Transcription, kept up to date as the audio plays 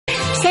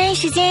在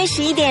时间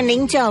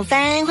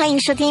11:09，欢迎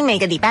收听每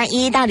个礼拜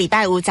一到礼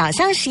拜五早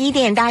上11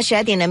点到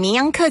12点的民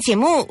谣课节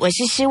目，我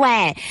是诗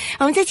伟。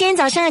我们在今天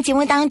早上的节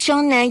目当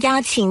中呢，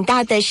邀请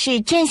到的是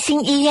振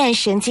兴医院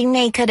神经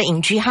内科的尹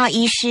居浩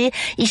医师，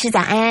医师早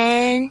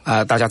安。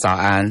大家早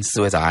安，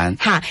诗伟早安。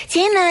好，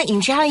今天呢，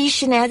尹居浩医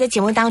师呢要在节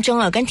目当中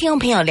跟听众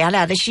朋友聊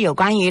聊的是有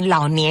关于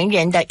老年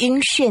人的晕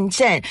眩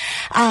症。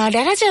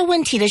聊到这个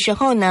问题的时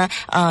候呢，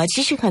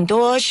其实很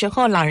多时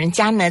候老人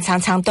家呢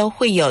常常都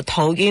会有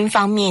头晕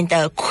方面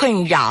的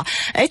困扰，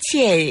而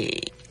且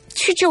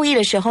去就医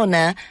的时候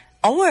呢，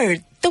偶尔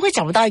都会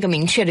找不到一个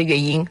明确的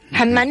原因，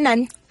还蛮难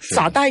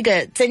找到一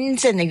个真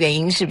正的原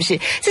因，是不是？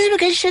这是不是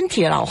跟身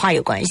体的老化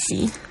有关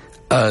系？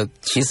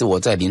其实我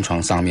在临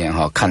床上面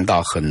看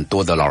到很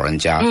多的老人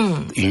家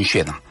晕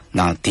眩啊，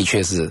那的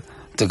确是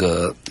这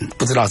个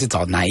不知道是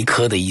找哪一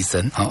科的医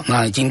生，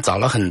那已经找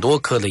了很多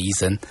科的医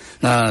生，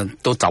那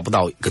都找不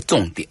到一个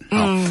重点。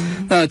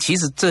那其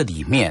实这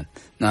里面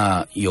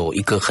那有一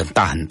个很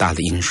大很大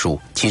的因素，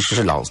其实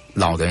是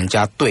老人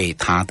家对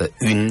他的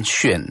晕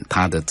眩，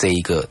他的这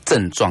一个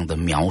症状的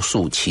描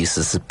述其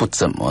实是不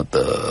怎么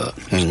的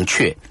明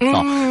确。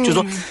就是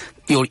说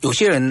有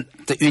些人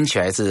的晕起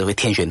来是会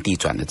天旋地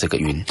转的这个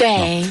晕，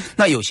对。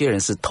那有些人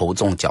是头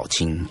重脚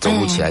轻，走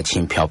路起来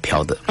轻飘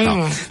飘的。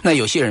那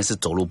有些人是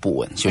走路不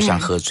稳，就像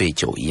喝醉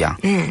酒一样。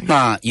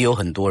那也有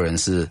很多人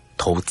是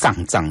头胀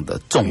胀的、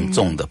重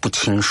重的、不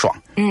清爽。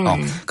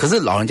可是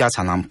老人家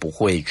常常不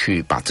会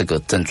去把这个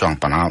症状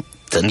把它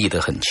整理得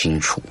很清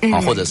楚，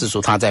或者是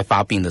说他在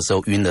发病的时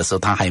候晕的时候，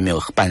他还没有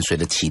伴随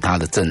着其他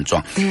的症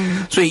状。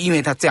所以因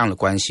为他这样的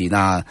关系，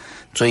那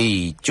所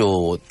以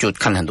就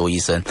看了很多医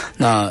生，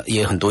那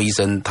也很多医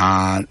生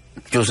他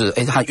就是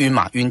他晕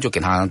嘛，晕就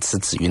给他吃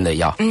止晕的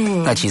药，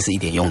那其实一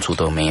点用处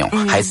都没有，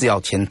还是要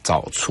先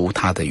找出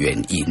他的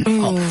原因。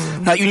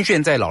那晕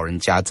眩在老人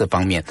家这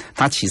方面，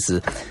他其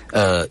实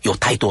有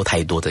太多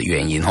的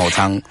原因。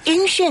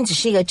晕眩只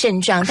是一个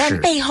症状，但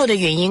背后的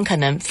原因可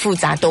能复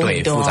杂多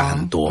很多。对，复杂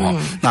很多。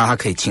那他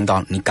可以轻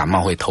到你感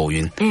冒会头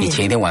晕，你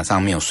前一天晚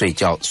上没有睡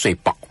觉睡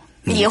饱，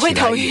也会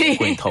头晕，也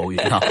会头晕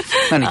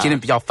那你今天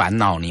比较烦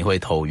恼，你会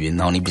头晕，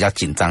你比较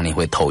紧张，你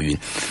会头晕。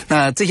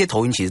那这些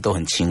头晕其实都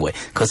很轻微，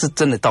可是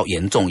真的到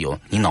严重，有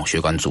你脑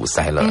血管阻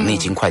塞了，你已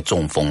经快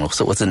中风了，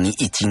或者你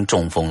已经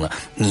中风了，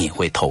你也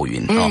会头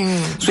晕。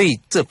所以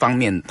这方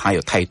面它有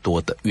太多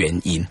的原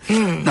因。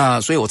那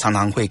所以我常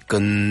常会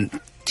跟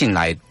进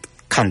来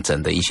看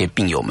诊的一些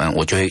病友们，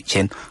我就会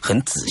先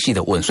很仔细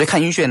的问，所以看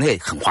晕眩会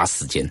很花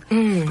时间。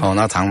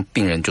那常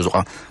病人就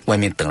说外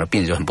面等了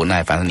病人就很不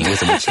耐烦，你为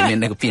什么前面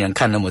那个病人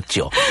看那么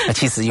久？那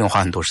其实因为花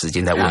很多时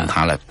间在问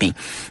他的病。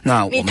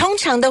那你通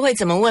常都会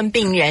怎么问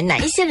病人？哪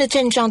一些的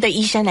症状对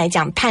医生来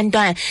讲判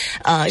断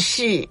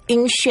是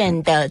晕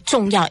眩的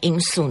重要因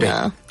素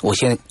呢？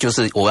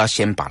我要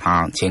先把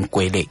它先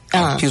归类。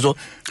就是说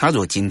他如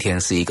果今天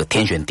是一个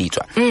天旋地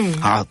转，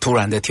突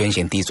然的天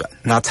旋地转，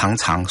那常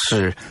常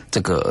是这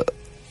个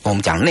我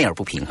们讲内耳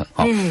不平衡。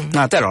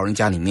那在老人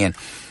家里面，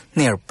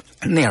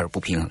内耳不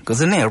平衡，可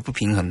是内耳不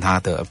平衡它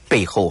的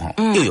背后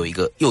又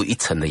有一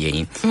层的原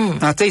因。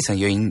那这一层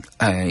原因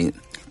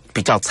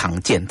比较常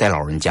见，在老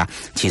人家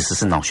其实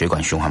是脑血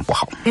管循环不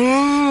好。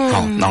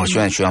脑血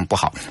管循环不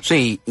好，所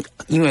以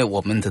因为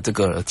我们的这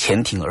个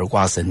前庭耳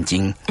胯神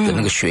经的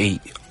那个血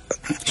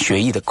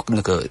液的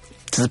那个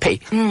支配，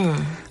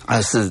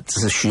只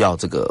是需要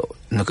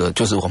那个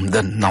就是我们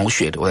的脑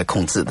血流来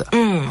控制的。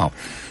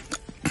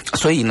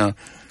所以呢，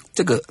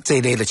这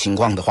一类的情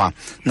况的话，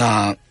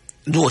那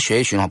如果血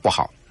液循环不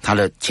好，它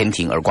的前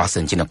庭耳胯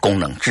神经的功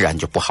能自然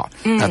就不好。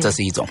那这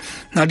是一种。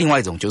那另外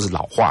一种就是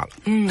老化了。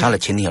它的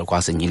前庭耳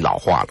胯神经老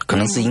化了，可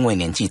能是因为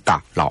年纪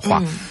大老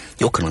化，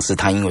有可能是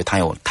因为他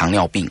有糖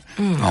尿病。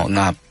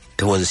那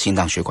或者是心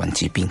脏血管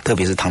疾病，特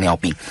别是糖尿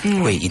病，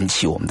会引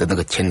起我们的那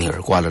个前庭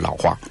耳胯的老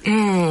化。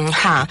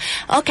好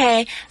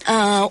 ，OK，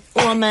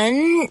 我们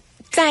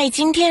在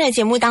今天的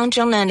节目当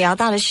中呢，聊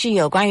到的是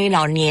有关于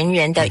老年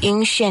人的晕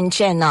眩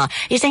症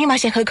医生要不要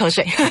先喝口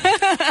水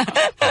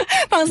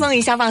放松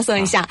一下。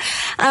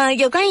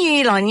有关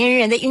于老年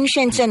人的晕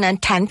眩症呢，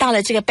谈到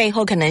了这个背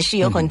后可能是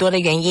有很多的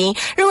原因。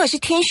如果是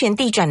天旋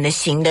地转的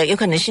型的，有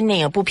可能是内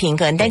耳不平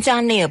衡，但这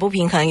样内耳不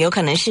平衡有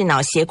可能是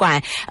脑血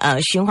管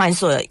循环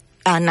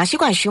脑血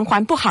管循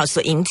环不好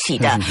所引起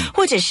的，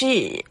或者是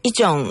一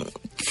种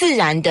自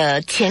然的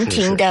前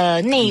庭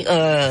的内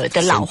耳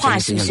的老化，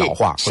是不是？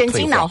神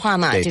经老化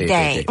嘛，对不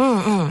对？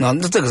那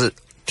这个是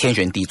天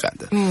旋地转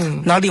的。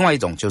那另外一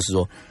种就是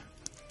说，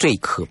最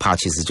可怕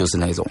其实就是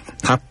那种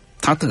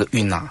他这个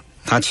晕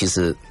他其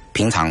实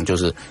平常就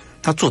是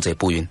他坐着也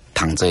不晕，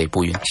躺着也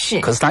不晕，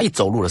可是他一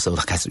走路的时候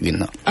他开始晕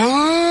了。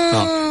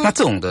那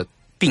这种的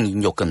病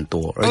因又更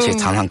多，而且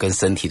常常跟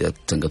身体的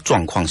整个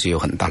状况是有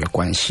很大的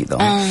关系的。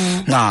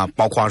那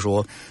包括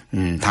说，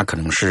他可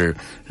能是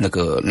那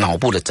个脑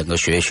部的整个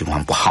血液循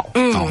环不好。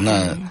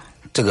那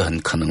这个很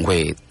可能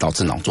会导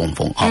致脑中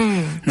风。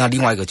那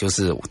另外一个就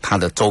是他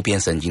的周边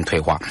神经退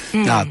化。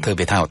那特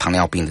别他有糖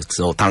尿病的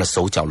时候，他的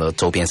手脚的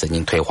周边神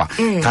经退化，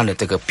他的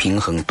这个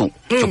平衡度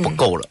就不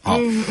够了。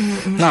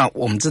那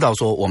我们知道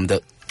说，我们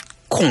的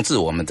控制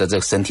我们的这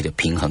个身体的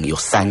平衡有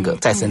3个，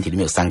在身体里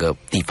面有3个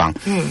地方。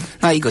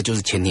那一个就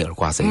是前庭耳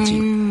胯神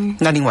经，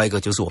那另外一个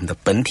就是我们的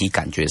本体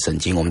感觉神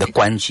经，我们的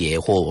关节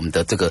或我们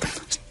的这个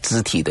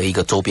肢体的一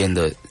个周边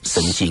的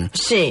神经。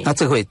是，那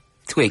这个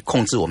会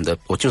控制我们的，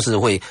我就是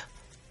会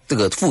这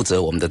个负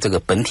责我们的这个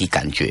本体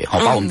感觉，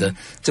把我们的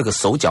这个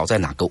手脚在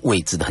哪个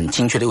位置的很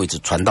精确的位置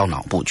传到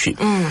脑部去。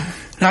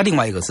那另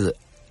外一个是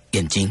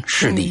眼睛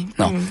视力，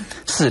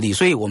视力，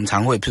所以我们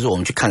常会，比如说我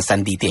们去看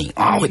3D 电影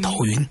会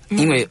头晕，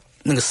因为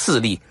那个视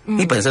力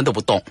你本身都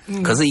不动，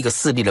可是一个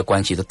视力的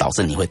关系就导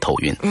致你会头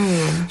晕。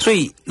所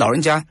以老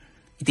人家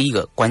第一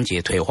个关节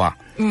退化，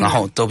然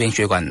后周边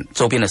血管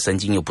周边的神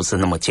经又不是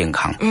那么健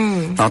康，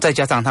然后再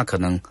加上他可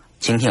能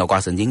前庭耳胯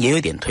神经也有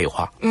一点退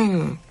化，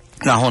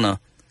然后呢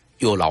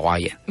又有老花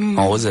眼，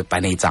或者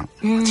白内障、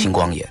青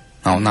光眼，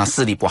然后那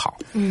视力不好，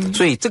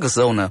所以这个时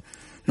候呢，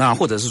那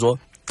或者是说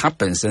他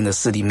本身的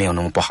视力没有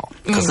那么不好，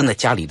可是呢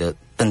家里的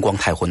灯光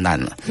太昏暗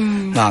了，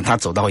那他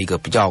走到一个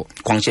比较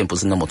光线不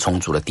是那么充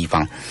足的地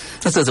方，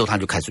那这时候他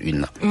就开始晕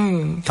了，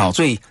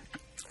所以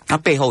他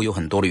背后有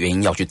很多的原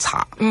因要去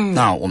查，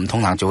那我们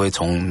通常就会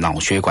从脑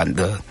血管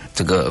的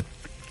这个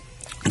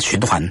循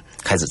环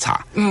开始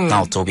查，然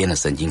后周边的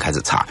神经开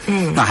始查，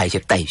那还有一些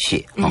代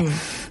谢，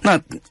那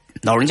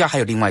老人家还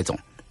有另外一种，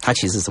他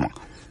其实是什么？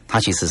他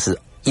其实是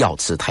药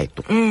吃太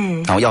多，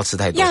然后药吃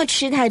太多，药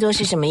吃太多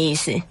是什么意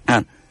思？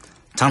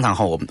常常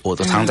我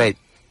都常在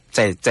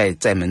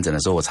门诊的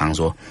时候，我常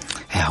说，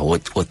哎呀，我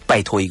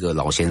拜托一个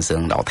老先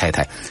生老太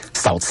太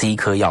少吃一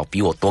颗药，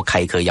比我多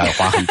开一颗药要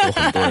花很多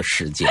很多的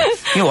时间，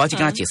因为我要去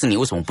跟他解释你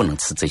为什么不能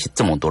吃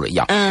这么多的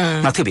药，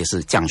那特别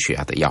是降血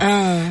压的药，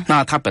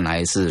那他本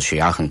来是血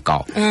压很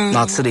高，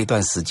那吃了一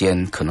段时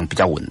间可能比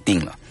较稳定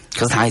了，可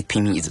是他还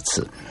拼命一直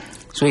吃，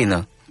所以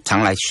呢，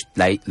常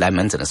来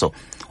门诊的时候，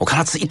我看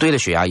他吃一堆的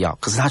血压药，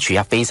可是他血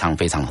压非常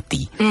非常的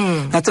低。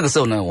那这个时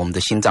候呢，我们的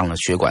心脏的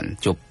血管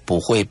就不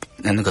会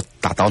那个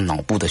打到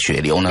脑部的血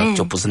流呢，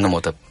就不是那么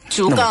的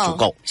足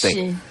够。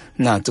对，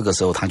那这个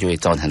时候他就会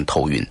造成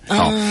头晕。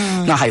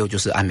那还有就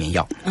是安眠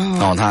药，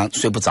他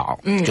睡不着，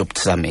就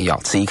吃安眠药，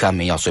吃一颗安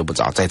眠药睡不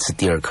着，再吃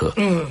第2颗，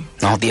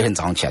然后第2天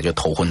早上起来就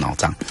头昏脑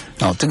胀。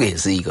这个也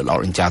是一个老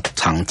人家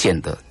常见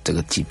的这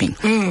个疾病。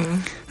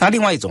那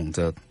另外一种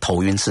的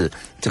头晕是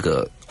这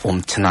个我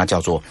们称它叫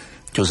做，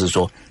就是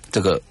说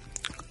这个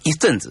一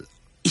阵子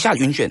一下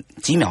晕眩，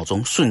几秒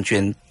钟瞬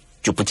间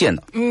就不见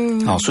了，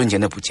瞬间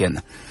就不见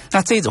了。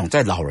那这种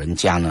在老人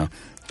家呢，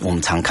我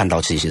们常看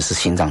到其实是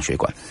心脏血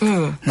管，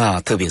那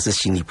特别是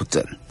心律不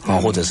整，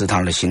或者是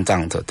他的心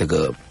脏的这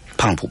个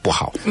胖谱不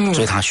好，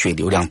所以他血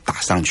流量打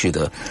上去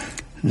的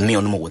没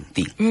有那么稳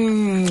定，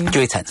就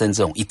会产生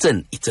这种一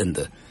阵一阵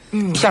的。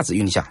一下子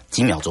晕一下，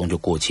几秒钟就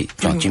过去，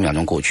几秒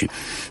钟过去。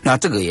那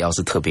这个也要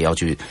是特别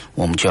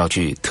我们就要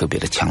去特别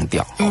的强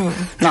调。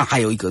那还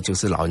有一个就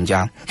是老人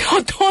家好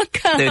多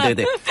个，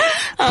对，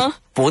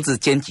脖子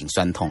肩颈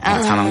酸痛，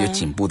常常有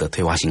颈部的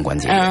退化性关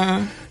节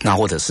炎。那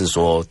或者是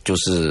说就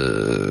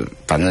是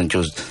反正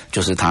就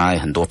是他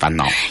很多烦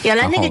恼。有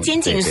了那个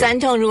肩颈酸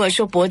痛，如果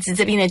说脖子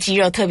这边的肌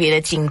肉特别的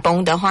紧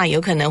绷的话，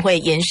有可能会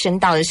延伸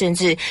到的甚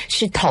至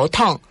是头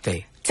痛。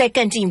对。再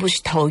更进一步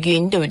是头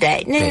晕，对不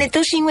对？那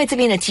都是因为这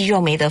边的肌肉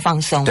没得放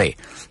松。对，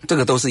这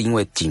个都是因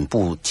为颈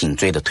部颈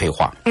椎的退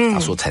化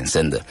所产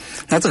生的。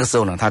那这个时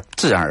候呢，他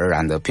自然而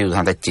然的，譬如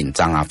他在紧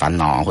张啊、烦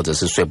恼啊，或者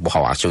是睡不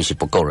好啊、休息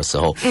不够的时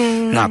候，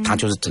那他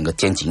就是整个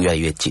肩颈越来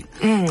越紧，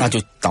那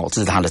就导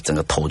致他的整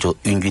个头就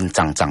晕晕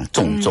胀胀、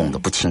重重的、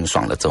不清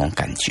爽的这种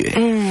感觉。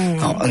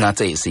那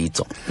这也是一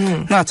种。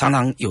那常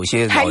常有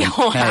些老人，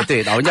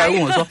对，老人家问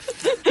我说，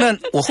那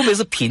我会不会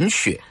是贫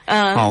血？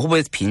会不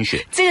会是贫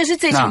血？这个是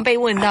最常被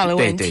问到的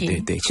问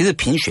题。对，其实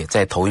贫血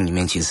在头晕里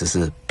面其实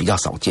是比较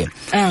少见。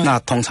那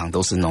通常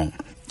都是那种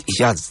一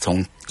下子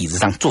从椅子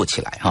上坐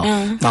起来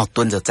然后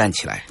蹲着站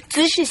起来，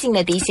姿势性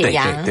的低血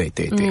压。对，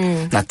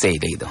那这一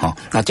类的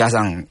那加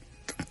上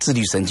自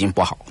律神经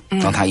不好，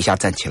然后他一下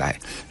站起来，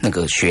那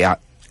个血压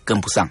跟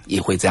不上，也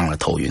会这样的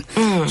头晕。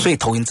所以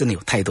头晕真的有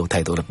太多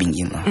太多的病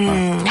因了。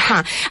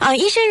好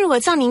医生，如果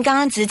照您刚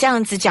刚这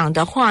样子讲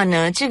的话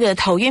呢，这个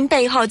头晕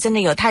背后真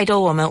的有太多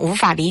我们无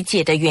法理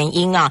解的原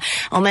因啊。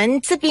我们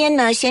这边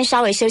呢，先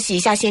稍微休息一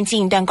下，先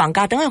进一段广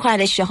告，等会回来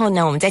的时候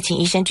呢，我们再请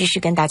医生继续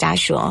跟大家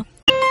说。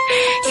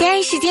现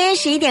在时间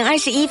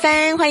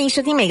11:21，欢迎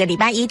收听每个礼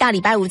拜一到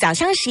礼拜五早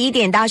上11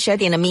点到12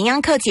点的名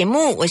扬课节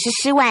目，我是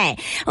诗伟。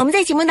我们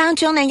在节目当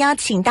中呢，邀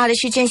请到的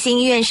是振兴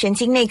医院神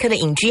经内科的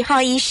尹居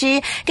浩医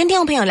师，跟听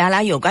众朋友聊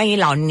聊有关于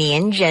老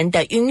年人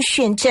的晕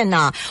眩症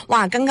啊。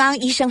哇，刚刚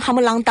医生夯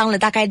不啷当了，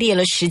大概列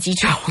了10几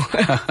种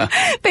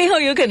背后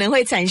有可能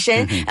会产生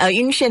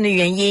晕眩的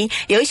原因，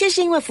有一些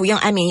是因为服用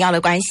安眠药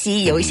的关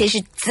系，有一些是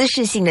姿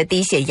势性的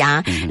低血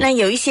压，那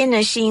有一些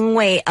呢是因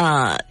为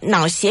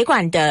脑血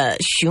管的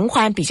循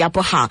环比较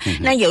不好，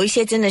那有一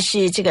些真的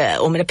是这个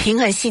我们的平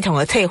衡系统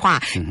的退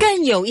化，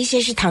更有一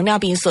些是糖尿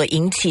病所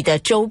引起的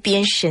周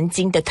边神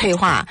经的退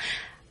化，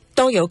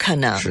都有可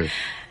能。是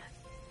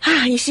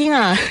啊，医生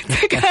啊，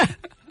这个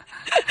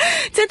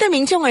这对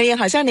民众而言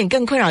好像有点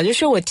更困扰，就是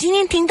说我今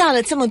天听到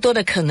了这么多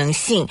的可能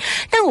性，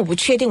但我不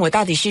确定我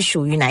到底是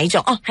属于哪一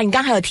种。哦，你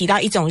刚还有提到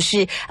一种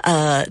是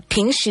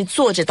平时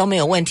坐着都没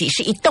有问题，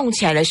是一动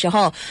起来的时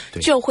候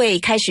就会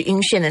开始晕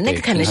眩的，那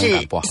个可能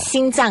是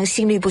心脏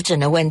心律不整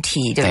的问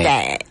题，对不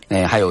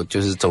对？还有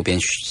就是周边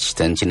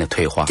神经的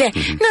退化。对，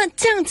那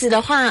这样子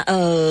的话，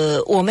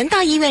我们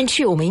到医院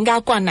去，我们应该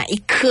要挂哪一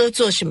科，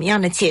做什么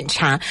样的检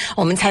查，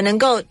我们才能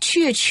够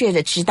确切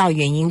的知道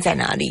原因在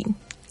哪里？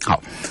好，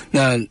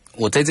那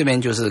我在这边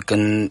就是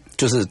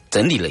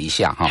整理了一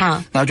下哈，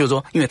好，然后就是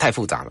说，因为太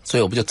复杂了，所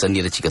以我们就整理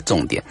了几个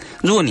重点。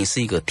如果你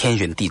是一个天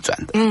旋地转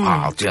的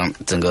这样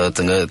整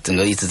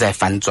个一直在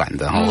翻转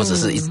的哈，或者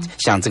是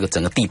像这个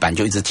整个地板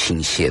就一直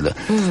倾斜的，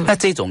那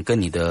这种跟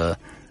你的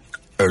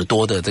耳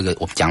朵的这个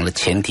我们讲了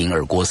前庭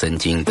耳蝸神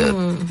经的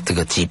这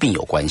个疾病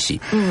有关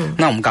系。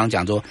那我们刚刚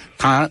讲说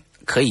它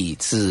可以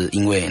是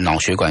因为脑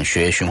血管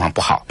血液循环不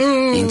好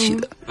引起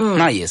的，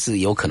那也是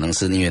有可能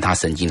是因为它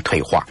神经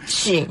退化。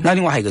是。那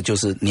另外还有一个就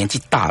是年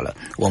纪大了，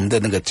我们的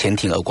那个前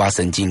庭耳蝸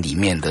神经里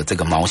面的这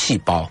个毛细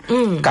胞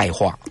钙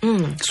化，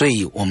所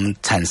以我们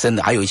产生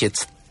的还有一些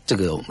这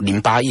个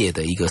淋巴液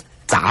的一个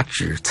杂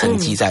质沉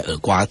积在耳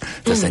蝸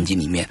的神经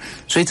里面，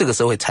所以这个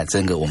时候会产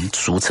生一个我们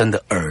俗称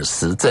的耳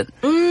石症。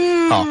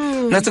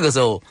那这个时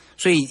候，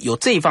所以有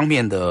这一方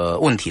面的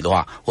问题的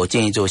话，我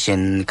建议就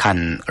先看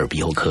耳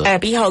鼻喉科。耳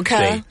鼻喉科，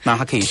对，那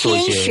它可以做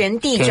一些天旋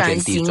地转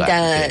型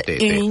的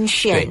晕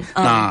眩。对，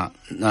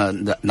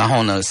然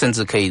后呢，甚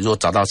至可以如果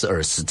找到是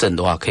耳石症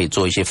的话，可以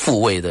做一些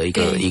复位的一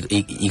个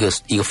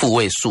复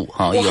位术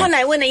哈。我后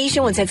来问了医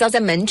生，我才知道在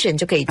门诊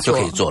就可以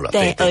做了。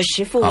对，耳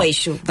石复位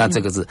术。那这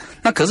个是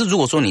那可是如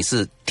果说你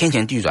是天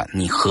旋地转，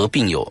你合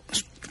并有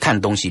看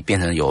东西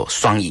变成有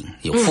双影、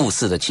有复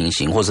视的情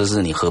形，或者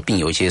是你合并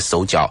有一些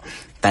手脚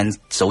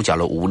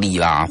的无力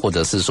啦，或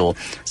者是说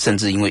甚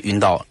至因为晕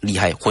到厉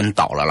害昏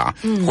倒了啦，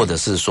或者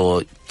是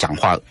说讲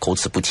话口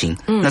齿不清，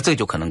那这个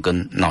就可能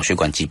跟脑血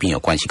管疾病有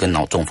关系，跟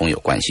脑中风有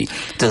关系，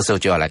这个时候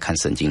就要来看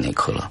神经内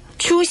科了。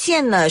出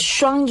现了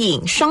双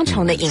影、双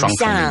重的影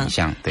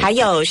像，还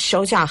有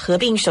手脚合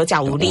并手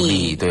脚无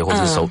力，对，或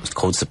者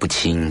口齿不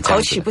清，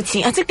口齿不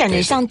清啊，这感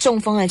觉像中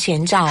风的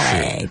前兆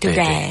对不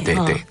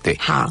对？对，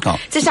好，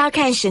这是要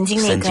看神经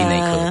内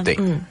科，对，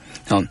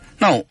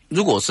那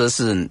如果说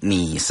是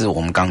你是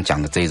我们刚刚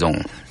讲的这种，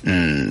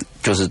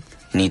就是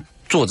你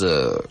坐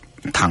着、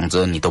躺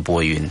着你都不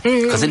会晕，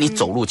可是你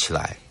走路起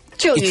来，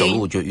一走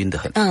路就晕得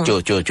很，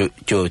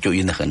就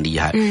晕得很厉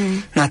害。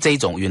那这一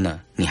种晕呢，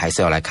你还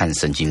是要来看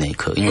神经内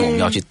科，因为我们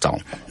要去找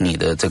你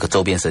的这个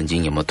周边神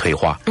经有没有退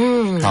化，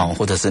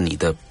或者是你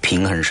的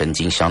平衡神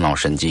经、小脑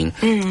神经，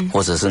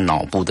或者是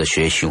脑部的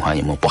血液循环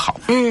有没有不好，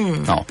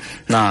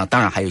那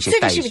当然还有一些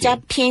代谢，这个是比较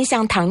偏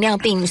向糖尿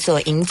病所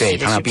引起的，对，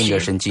糖尿病的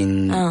神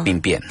经病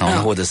变，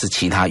或者是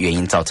其他原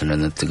因造成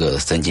的这个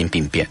神经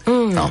病变，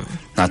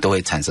那都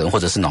会产生，或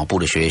者是脑部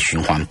的血液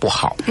循环不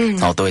好，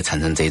然后都会产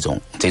生这种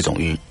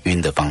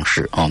晕的方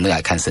式，那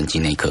来看神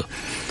经内科。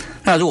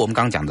那如果我们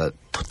刚刚讲的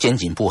肩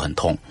颈部很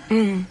痛，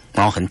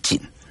然后很紧，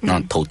然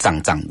后头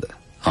胀胀的，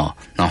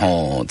然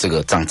后这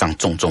个胀胀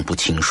重重不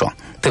清爽，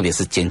特别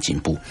是肩颈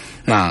部，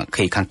那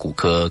可以看骨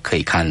科，可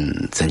以看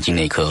神经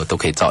内科，都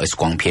可以照 X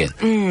光片，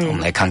我们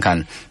来看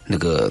看那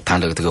个他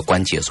的这个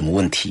关节有什么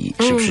问题，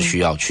是不是需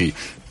要去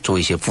做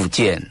一些复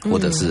健，或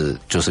者是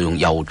就是用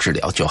药物治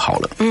疗就好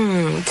了。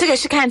这个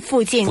是看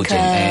复健科，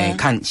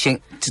先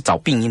找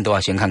病因都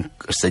要先看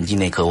神经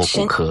内科或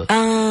骨科。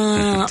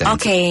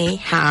OK，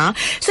 好，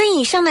所以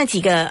以上的几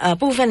个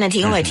部分呢，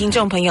提供给听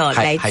众朋友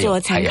来做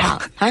参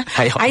考啊。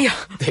还有，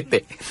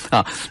对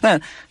啊。那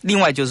另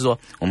外就是说，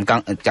我们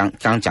刚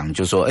讲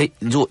就是说，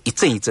如果一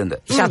阵一阵的，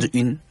一下子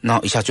晕，然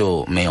后一下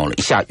就没有了，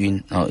一下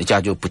晕，然后一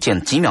下就不见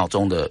了，几秒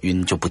钟的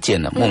晕就不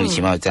见了，莫名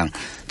其妙这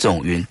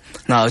种晕。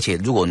那而且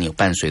如果你有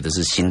伴随的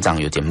是心脏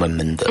有点闷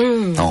闷的，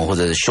然后或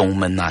者是胸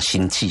闷啊、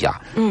心悸啊，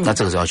那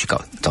这个时候要去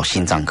找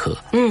心脏科，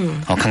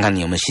然后看看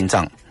你有没有心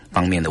脏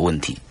方面的问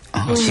题。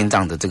心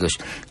脏的这个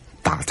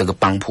打这个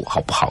帮谱好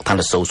不好，它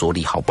的收缩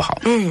力好不好，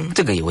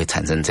这个也会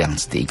产生这样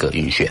子的一个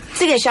晕眩。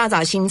这个是要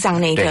找心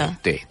脏那个，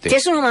对，结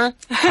束了吗？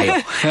还有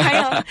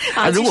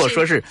好，如果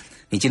说是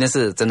你今天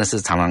是真的是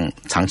长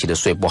期的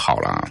睡不好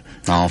啦，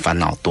然后烦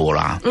恼多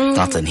啦，然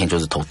后整天就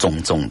是头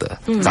重重的、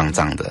胀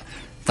胀的，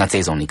那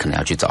这种你可能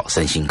要去找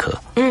身心科，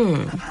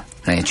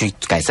那你去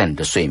改善你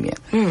的睡眠，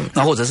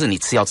那或者是你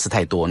吃药吃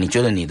太多，你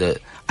觉得你的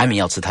安眠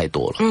药吃太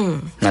多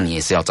了，那你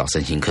也是要找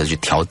身心科去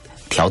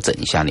调整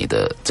一下你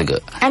的这个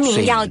安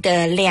眠药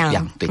的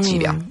量，对，剂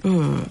量，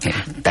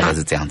大概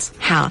是这样子。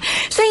好，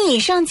所以以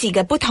上几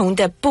个不同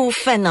的部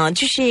分呢，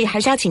就是还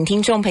是要请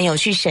听众朋友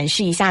去审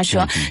视一下，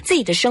说自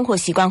己的生活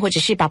习惯，或者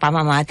是爸爸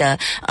妈妈的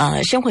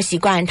生活习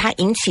惯，它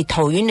引起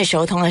头晕的时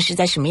候，通常是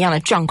在什么样的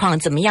状况，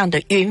怎么样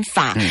的晕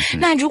法？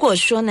那如果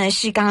说呢，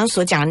是刚刚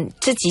所讲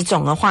这几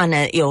种的话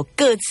呢，有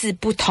各自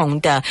不同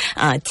的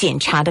检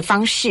查的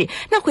方式。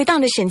那回到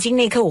了神经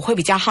内科，我会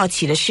比较好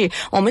奇的是，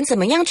我们怎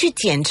么样去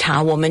检查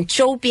我们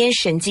周边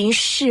神经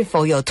是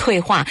否有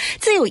退化，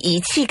这有仪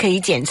器可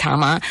以检查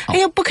吗？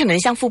又不可能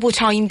像腹部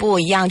超音波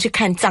一样去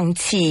看脏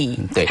器，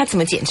对，它怎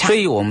么检查？所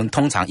以我们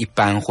通常一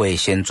般会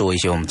先做一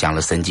些我们讲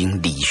的神经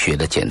理学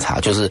的检查，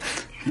就是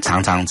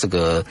常常这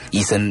个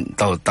医生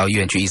到医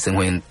院去，医生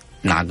会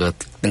拿个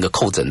那个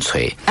叩诊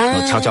锤，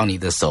敲敲你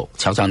的手，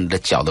敲敲你的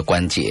脚的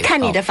关节，看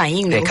你的反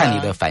应如何，对，看你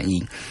的反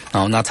应。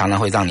那常常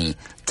会让你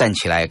站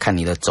起来看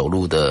你的走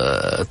路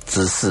的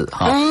姿势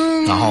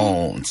然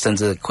后甚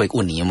至会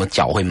问你有没有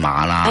脚会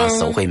麻啦，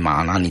手会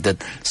麻啦，你的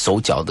手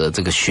脚的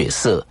这个血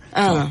色，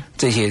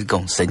这些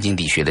种神经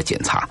理学的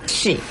检查。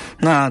是。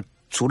那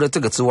除了这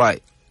个之外，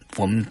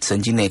我们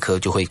神经内科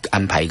就会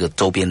安排一个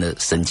周边的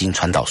神经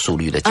传导速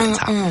率的检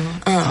查，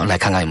来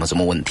看看有没有什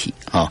么问题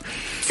啊。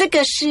这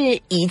个是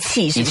仪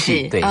器，是不是？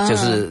仪器，对，就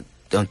是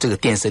这个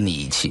电生理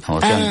仪器，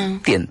像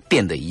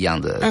电的一样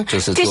的，就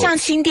是就像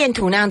心电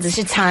图那样子，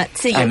是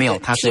没有，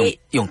它是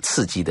用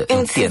刺激的，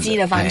用刺激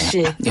的方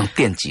式，用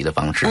电极的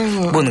方式，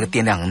不过那个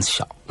电量很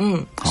小，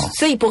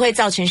所以不会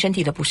造成身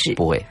体的不适，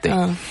不会。对，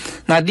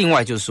那另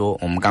外就是说，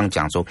我们刚刚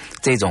讲说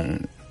这种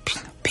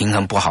平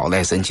衡不好，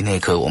在神经内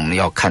科我们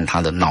要看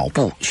他的脑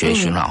部血液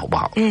循环好不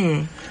好。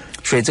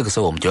所以这个时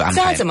候我们就安排，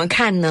这要怎么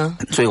看呢？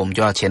所以我们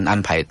就要先安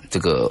排这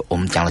个我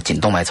们讲的颈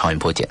动脉超音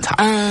波检查。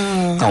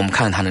那我们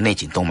看他的内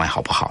颈动脉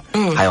好不好？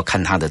还要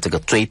看他的这个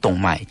椎动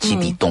脉、基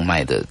底动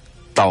脉的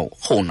到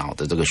后脑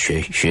的这个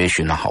血液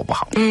循环好不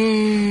好？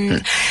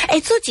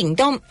做颈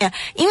动，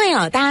因为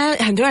大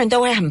家很多人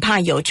都会很怕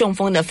有中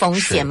风的风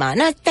险嘛。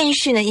那但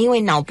是呢，因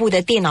为脑部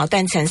的电脑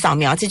断层扫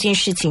描这件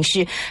事情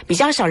是比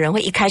较少人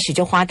会一开始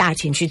就花大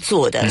钱去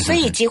做的，所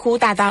以几乎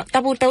大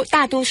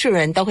多数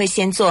人都会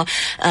先做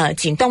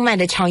颈动脉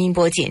的超音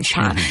波检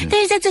查。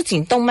但是在这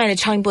颈动脉的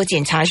超音波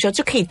检查的时候，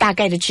就可以大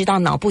概的知道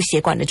脑部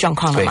血管的状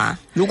况了吗？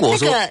如果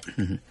说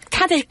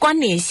它的关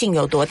联性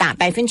有多大？%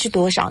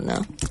多少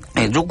呢？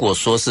如果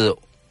说是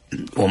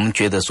我们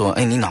觉得说，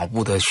你脑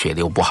部的血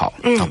流不好，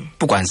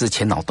不管是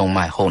前脑动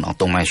脉、后脑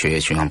动脉血液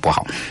循环不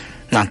好，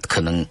那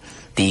可能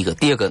第一个，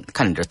第二个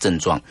看你的症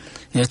状，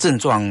你的症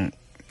状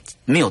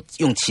没有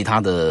用其他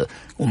的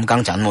我们刚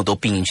刚讲那么多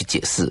病因去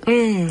解释，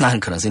那很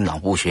可能是你脑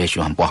部血液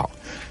循环不好，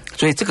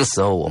所以这个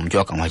时候我们就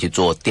要赶快去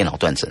做电脑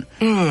断层，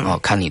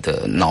看你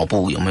的脑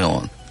部有没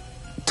有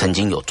曾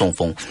经有中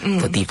风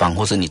的地方，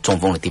或是你中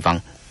风的地方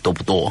多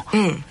不多？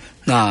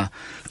那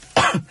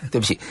对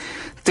不起，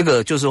这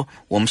个就是说，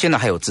我们现在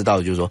还有知道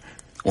的就是说，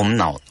我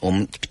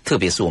们特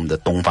别是我们的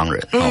东方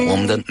人我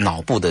们的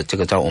脑部的这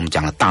个叫我们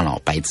讲的大脑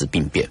白质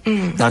病变，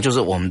那就是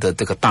我们的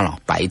这个大脑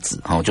白质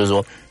就是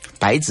说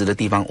白质的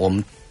地方，我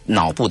们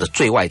脑部的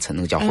最外层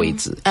那个叫灰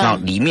质，然后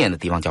里面的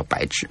地方叫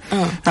白质，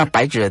那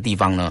白质的地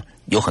方呢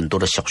有很多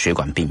的小血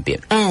管病变，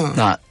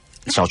那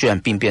小血管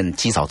病变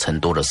积少成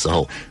多的时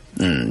候，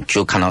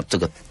就看到这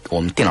个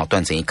我们电脑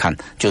断层一看，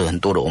就有很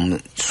多的我们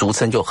俗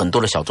称就很多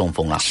的小中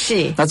风啦。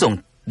是，那这种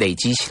累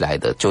积起来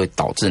的，就会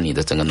导致你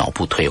的整个脑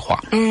部退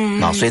化。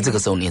那所以这个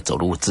时候你走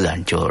路自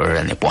然就而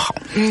然也不好。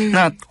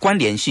那关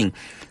联性，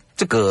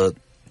这个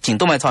颈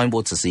动脉超音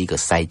波只是一个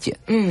筛检。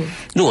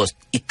如果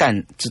一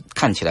旦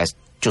看起来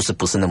就是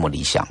不是那么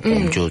理想，我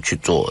们就去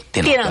做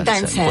电脑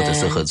断层，或者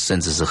是甚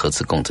至是核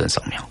磁共振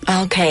扫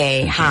描。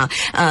OK， 好，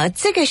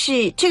这个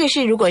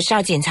是如果是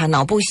要检查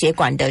脑部血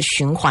管的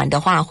循环的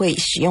话，会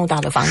使用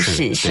到的方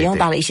式，使用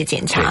到了一些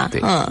检查。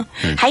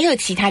还有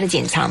其他的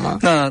检查吗？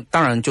那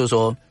当然就是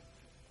说，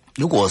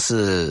如果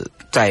是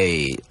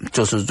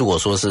如果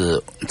说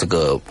是这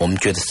个我们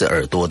觉得是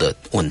耳朵的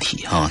问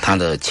题它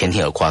的前庭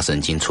耳胯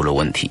神经出了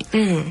问题。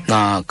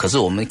那可是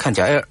我们看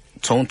起来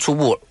从初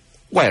步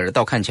外耳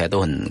道看起来都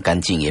很干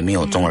净，也没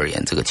有中耳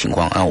炎这个情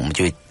况，那我们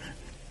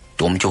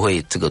就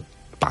会这个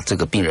把这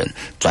个病人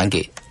转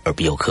给耳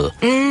鼻喉科，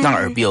让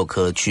耳鼻喉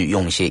科去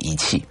用一些仪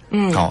器，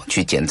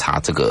去检查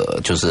这个，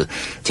就是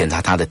检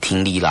查他的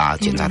听力啦，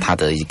检查他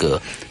的一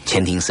个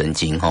前庭神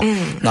经，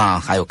那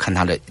还有看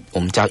他的我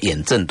们叫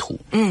眼振图，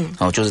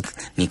就是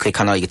你可以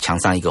看到一个墙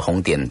上一个红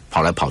点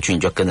跑来跑去，你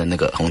就跟着那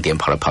个红点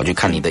跑来跑去，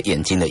看你的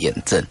眼睛的眼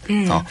振，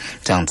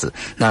这样子，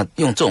那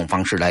用这种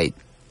方式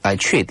来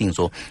确定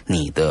说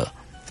你的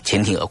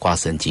前庭耳胯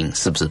神经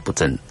是不是不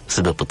正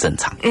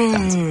常？这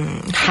样子。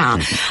好，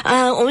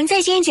我们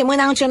在今天节目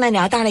当中呢，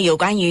聊到了有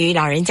关于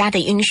老人家的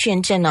晕眩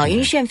症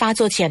晕眩发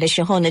作起来的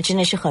时候呢，真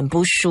的是很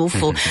不舒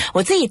服。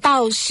我自己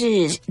倒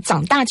是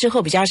长大之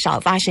后比较少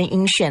发生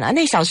晕眩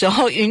那小时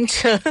候晕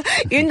车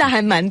晕的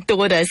还蛮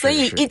多的，所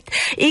以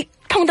一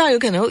碰到有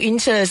可能会晕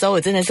车的时候，我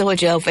真的是会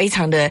觉得非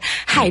常的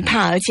害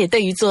怕，而且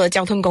对于坐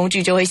交通工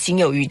具就会心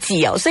有余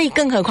悸所以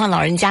更何况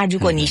老人家，如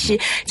果你是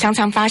常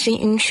常发生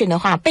晕眩的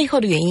话，背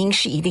后的原因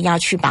是一定要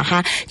去把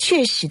它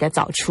确实的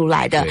找出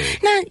来的。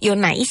那有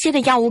哪一些的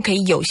药物可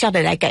以有效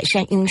的来改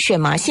善晕眩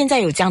吗？现在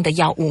有这样的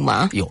药物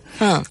吗？有。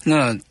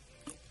那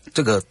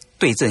这个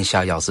对症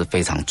下药是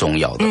非常重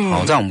要的。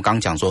像我们刚刚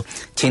讲说，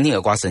前庭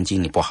耳胯神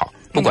经你不好，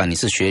不管你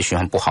是血液循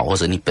环不好，或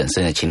者你本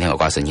身的前庭耳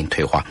胯神经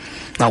退化，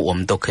那我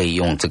们都可以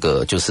用这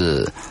个就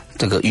是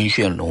这个晕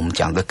眩，我们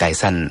讲的改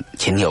善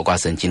前庭耳胯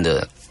神经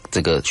的这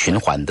个循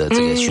环的这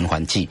个循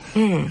环剂，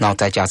然后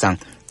再加上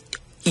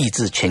抑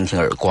制前庭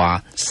耳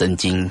刮神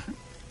经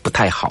不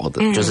太好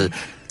的，就是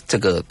这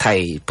个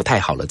不太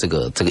好的这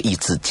个抑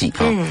制剂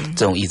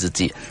这种抑制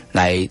剂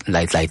来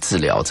治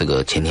疗这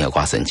个前庭耳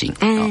刮神经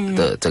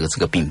的这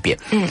个病变。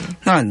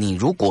那你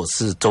如果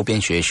是周边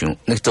血液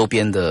那个周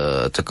边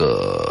的这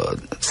个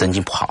神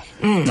经不好，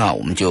那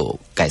我们就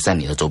改善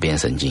你的周边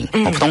神经，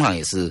通常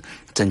也是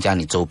增加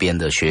你周边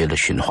的血液的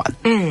循环。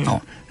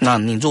那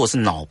你如果是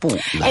脑部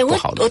来不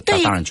好的，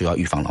那当然就要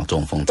预防脑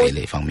中风这一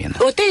类方面了。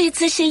我对于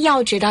这些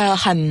药觉得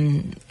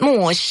很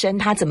陌生，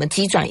它怎么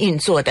机转运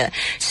作的？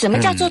什么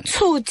叫做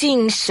促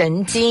进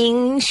神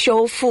经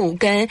修复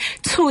跟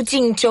促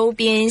进周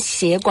边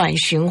血管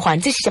循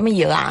环？这是什么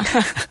药啊？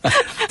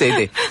对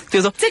对，就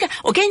是说这个，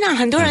我跟你讲，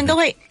很多人都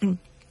会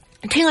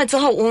听了之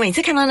后，我每次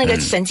看到那个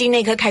神经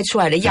内科开出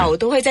来的药，我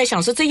都会在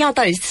想说，这药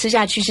到底吃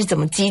下去是怎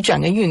么机转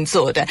跟运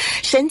作的？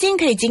神经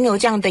可以经由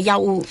这样的药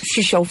物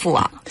去修复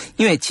啊？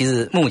因为其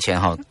实目前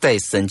在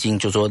神经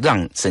就是说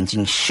让神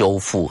经修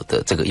复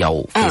的这个药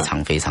物非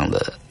常非常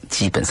的，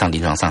基本上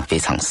临床上非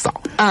常少。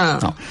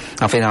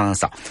那非常的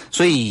少，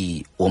所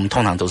以我们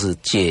通常都是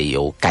借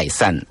由改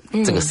善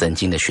这个神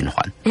经的循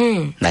环，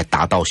来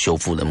达到修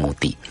复的目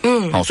的。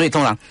所以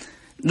通常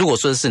如果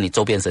说是你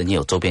周边神经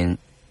有周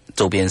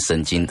边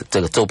神经的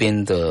这个周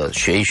边的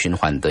血液循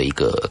环的一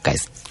个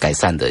改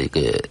善的一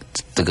个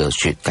这个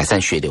改善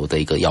血流的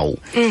一个药物，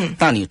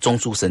那你中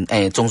枢神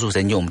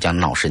经我们讲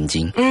脑神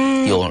经，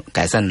有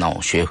改善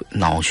脑血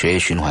液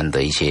循环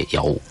的一些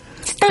药物。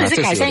到底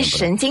是改善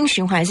神经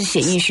循环还是血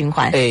液循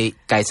环？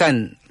改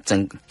善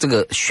整这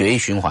个血液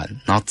循环，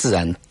然后自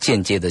然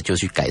间接的就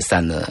去改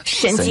善了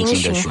神经的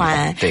循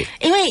环。对，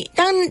因为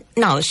当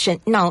脑血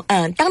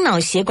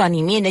管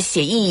里面的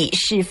血液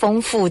是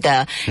丰富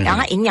的，然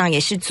后它营养也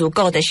是足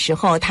够的时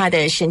候，它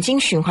的神经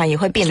循环也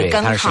会变得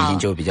更好，它的神经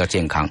就会比较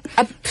健康。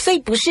所以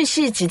不是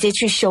直接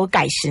去修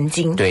改神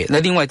经。对，那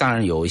另外当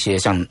然有一些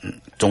像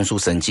中枢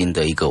神经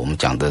的一个我们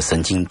讲的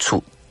神经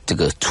这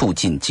个促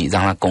进剂，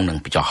让它功能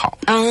比较好。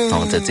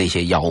这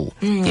些药物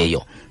也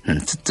有。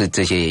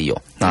这些也有。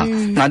那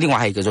另外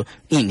还有一个说，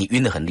你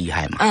晕得很厉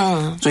害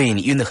嘛，所以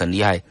你晕得很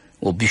厉害，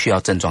我必须要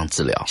症状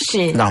治疗，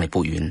是让你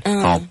不晕。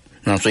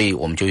那所以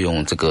我们就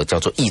用这个叫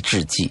做抑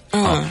制剂。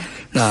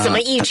那什么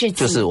抑制剂？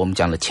就是我们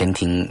讲的前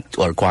庭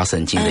耳刮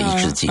神经的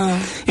抑制剂。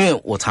因为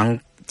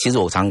其实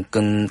我常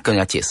跟人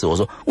家解释，我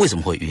说为什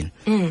么会晕？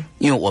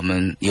因为我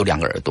们有2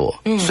个耳朵，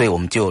所以我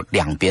们就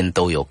两边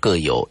都有各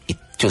有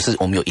就是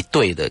我们有一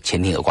对的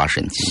前庭耳刮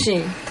神经。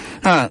是，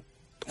那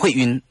会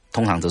晕。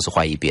通常都是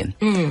坏一边，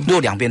如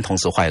果2边同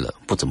时坏了，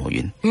不怎么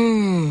晕，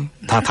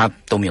它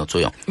都没有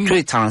作用，所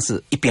以常常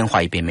是一边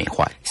坏一边没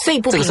坏，所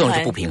以这个时候你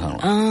就不平衡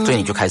了，所以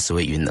你就开始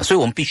会晕了。所以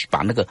我们必须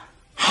把那个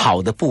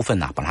好的部分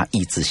把它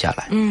抑制下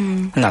来，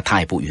那它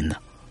也不晕了。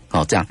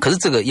这样，可是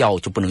这个药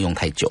就不能用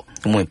太久，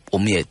因为我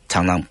们也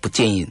常常不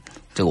建议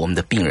这个我们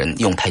的病人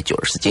用太久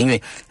的时间，因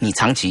为你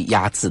长期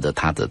压制了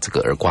他的这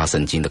个耳刮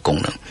神经的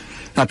功能，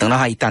那等到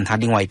他一旦他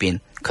另外一边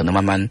可能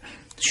慢慢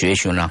血液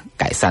循环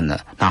改善了，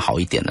那好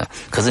一点了。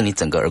可是你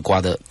整个耳刮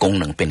的功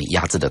能被你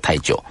压制的太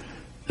久，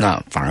那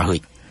反而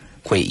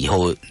会以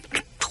后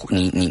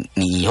你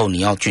以后你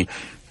要去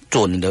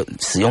做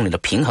使用你的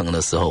平衡的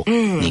时候，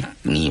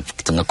你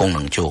整个功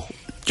能就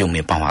没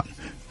有办法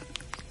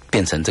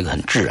变成这个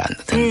很自然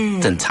的、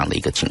很正常的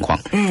一个情况。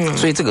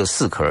所以这个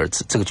适可而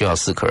止，这个就要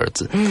适可而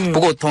止。不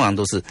过通常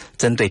都是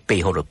针对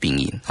背后的病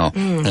因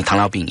你糖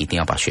尿病一定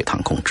要把血糖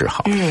控制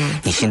好，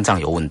你心脏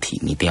有问题，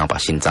你一定要把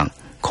心脏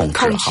控制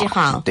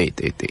好，对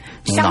对对。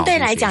相对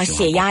来讲，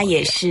血压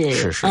也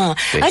是，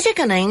而且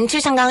可能就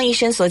像刚刚医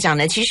生所讲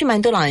的，其实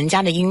蛮多老人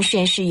家的晕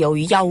眩是由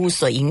于药物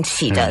所引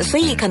起的，所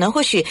以可能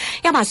或许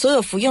要把所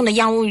有服用的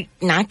药物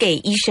拿给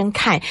医生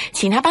看，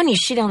请他帮你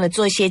适量的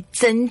做一些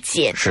增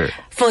减，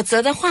否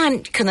则的话，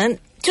可能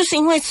就是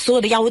因为所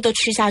有的药物都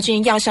吃下去，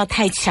药效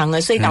太强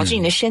了，所以导致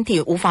你的身体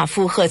无法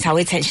负荷，才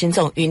会产生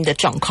这种晕的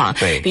状况。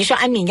对，比如说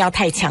安眠药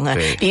太强了，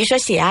比如说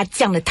血压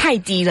降得太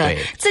低了，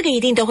这个一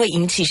定都会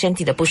引起身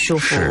体的不舒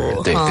服。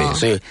对对，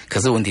所以可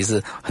是问题是，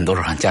很多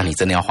老人家你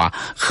真的要花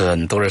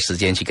很多的时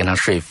间去跟他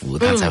说服，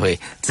他才会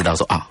知道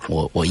说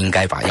我应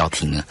该把药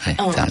停了，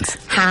这样子。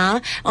好，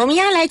我们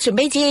要来准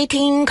备接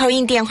听call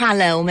in电话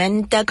了，我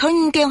们的call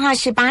in电话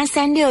是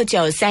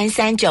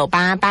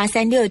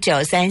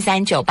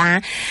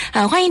8369339883693398。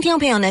欢迎听众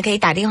朋友呢，可以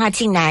打电话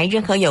进来，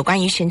任何有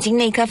关于神经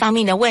内科方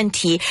面的问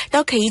题，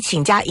都可以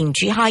请教尹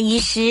居浩医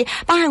师，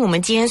包含我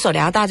们今天所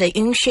聊到的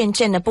晕眩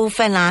症的部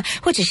分啦，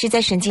或者是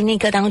在神经内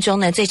科当中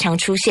呢最常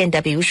出现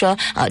的，比如说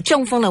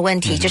中风的问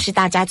题，就是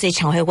大家最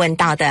常会问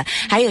到的，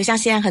还有像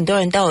现在很多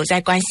人都有在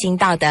关心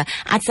到的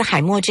阿兹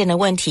海默症的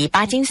问题、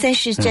帕金森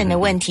氏症的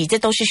问题，这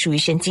都是属于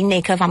神经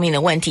内科方面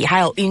的问题，还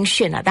有晕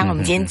眩啊，当然我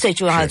们今天最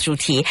重要的主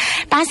题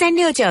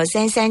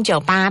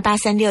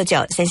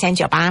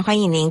8369339883693398，欢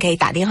迎您可以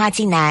打电话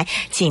进来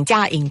请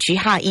教尹居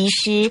浩医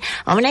师。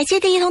我们来接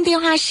第一通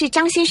电话是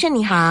张先生，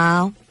你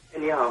好。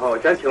你好，我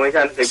想请问一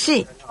下那个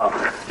是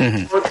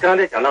我刚刚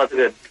在讲到这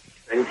个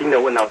神经的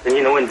脑神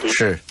经的问题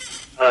是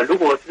如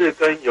果是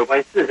跟有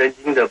关视神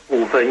经的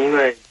部分，因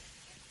为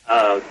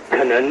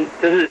可能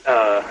就是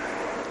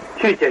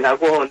去检查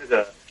过后，那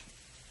个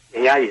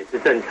血压也是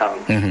正常。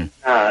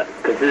那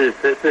可是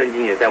视神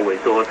经也在萎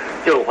缩，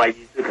就有怀疑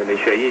是可能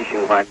血液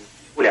循环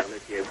不良的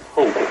一些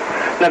后果。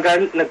那刚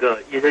刚那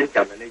个医生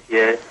讲的那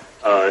些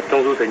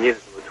中枢神经的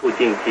什么促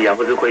进剂啊，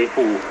或者恢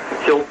复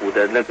修补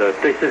的那个，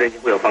对视神经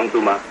会有帮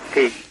助吗？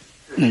可以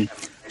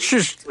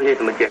是做些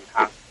什么检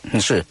查？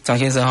是张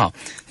先生哈，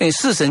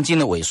视神经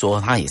的萎缩，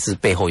它也是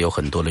背后有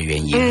很多的原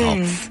因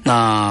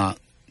哦。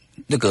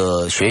那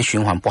个血液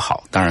循环不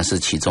好，当然是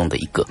其中的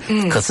一个。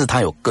可是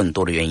它有更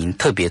多的原因，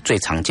特别最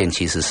常见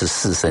其实是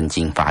视神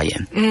经发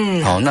炎。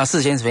那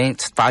视神经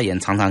发炎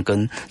常常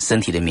跟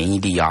身体的免疫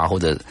力啊，或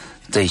者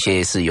这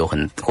些是有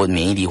或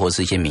免疫力或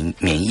是一些免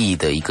疫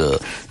的一个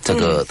这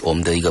个我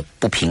们的一个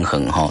不平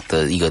衡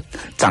的一个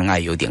障碍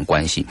有点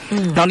关系。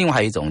那另外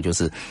还有一种就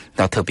是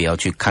要特别要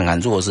去看看，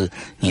如果是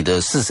你的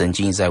视神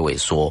经在萎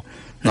缩，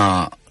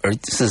而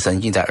视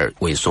神经在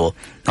萎缩，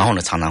然后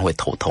呢常常会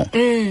头痛。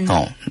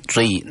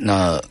所以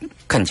那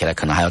看起来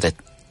可能还要再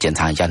检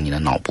查一下你的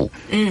脑部。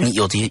你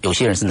有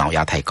些人是脑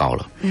压太高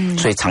了。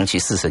所以长期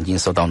视神经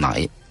受到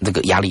那个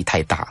压力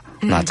太大，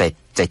那再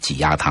挤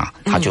压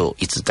它就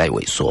一直在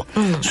萎缩。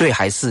所以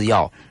还是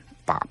要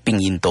把病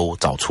因都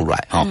找出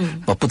来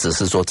不只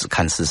是说只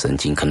看视神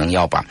经，可能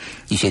要把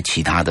一些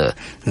其他的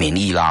免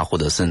疫啦，或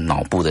者是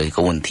脑部的一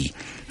个问题，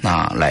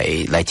那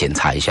来检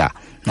查一下。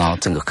那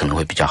这个可能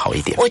会比较好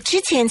一点。我之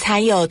前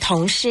才有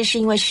同事是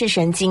因为视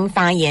神经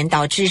发炎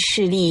导致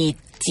视力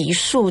急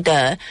速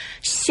的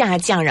下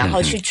降，然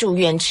后去住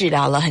院治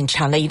疗了很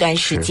长的一段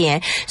时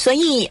间。所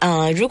以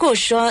如果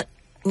说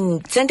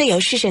真的有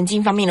视神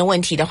经方面的问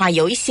题的话，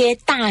有一些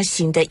大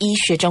型的医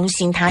学中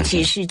心，它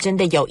其实是真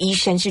的有医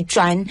生是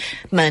专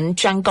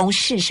攻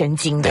视神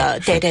经的。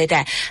对。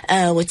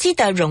我记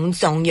得荣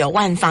总有，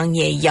万方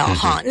也有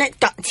哈。那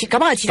搞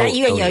不好其他医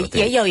院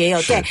也有。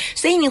对，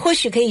所以你或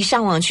许可以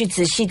上网去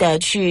仔细的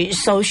去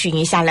搜寻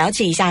一下，了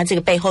解一下这个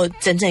背后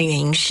真正原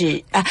因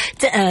是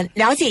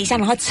了解一下，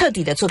然后彻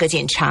底的做个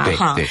检查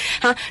哈。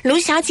好，卢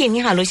小姐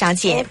你好，卢小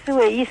姐。这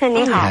位医生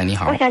你好。你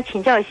好。我想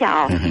请教一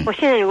下我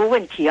现在有个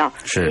问题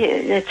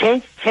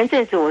前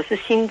阵子我是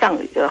心脏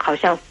好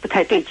像不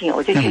太对劲，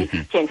我就去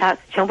检查，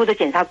全部都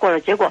检查过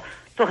了，结果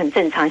都很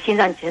正常，心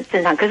脏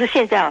正常。可是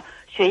现在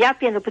血压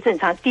变得不正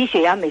常，低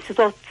血压每次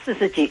都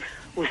40几、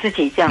50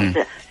几这样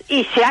子，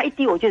血压一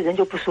低我就人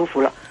就不舒服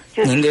了。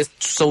您的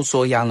收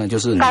缩压呢？就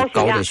是你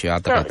高的血压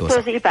大概多少？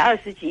都是120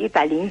几、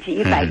100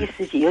几、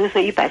110几，有的时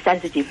候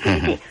130几，不一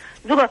定。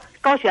如果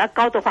高血压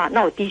高的话，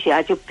那我低血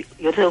压就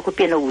有的时候会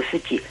变得50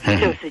几、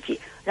60几。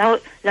然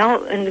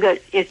后那个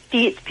也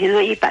低，比如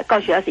说100，高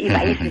血压是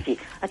110几，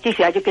低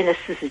血压就变成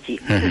40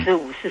几、45、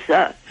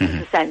42、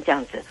43这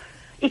样子，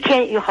一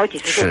天有好几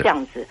次就这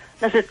样子。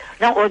那是，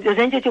然后我有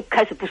人就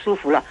开始不舒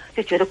服了，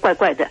就觉得怪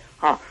怪的，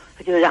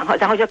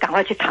然后就赶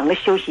快去躺着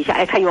休息一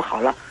下，他又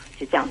好了，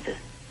就这样子。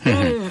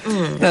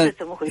那是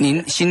怎么回事？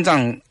您心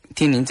脏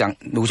听您讲，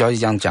卢小姐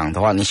这样讲的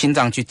话，你心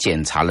脏去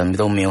检查了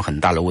都没有很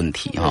大的问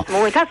题怎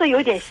么问？他说有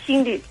一点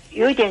心理，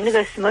有一点那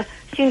个什么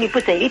心理不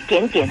整，一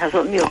点点。他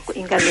说没有，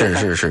应该没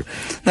有。是。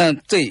那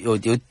这有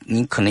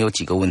你可能有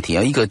几个问题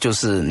一个就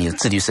是你的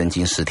自律神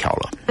经失调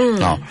了。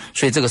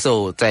所以这个时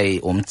候在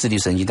我们自律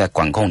神经在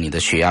管控你的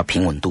血压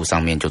平稳度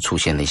上面就出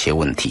现了一些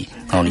问题，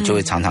然后你就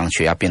会常常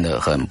血压变得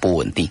很不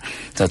稳定。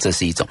这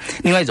是一种。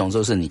另外一种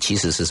就是你其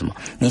实是什么？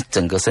你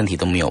整个身体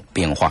都没有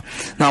变化。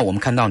那我们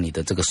看到你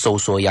的这个收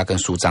缩压跟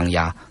舒张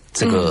压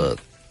这个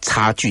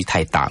差距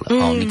太大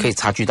了你可以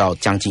差距到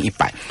将近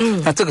100。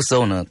那这个时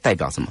候呢，代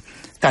表什么？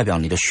代表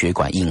你的血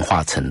管硬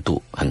化程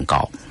度很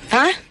高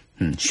啊。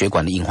血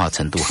管的硬化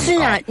程度很高。是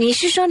啊，你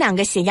是说两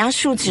个血压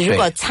数值如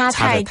果差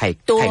太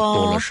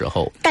多的时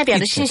候，代表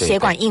的是血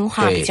管硬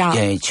化比较。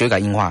血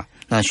管硬化，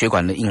那血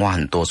管的硬化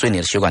很多，所以你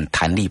的血管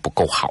弹力不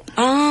够好。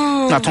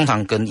那通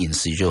常跟饮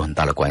食就有很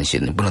大的关系，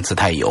你不能吃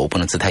太油，不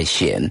能吃太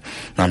咸，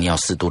然后你要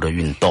适度的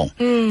运动。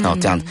然后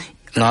这样。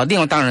然后另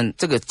外当然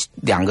这个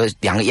两个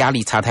压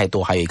力差太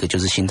多，还有一个就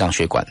是心脏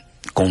血管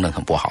功能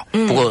很不好。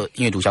不过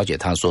因为卢小姐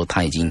她说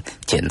她已经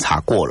检查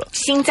过了，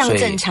心脏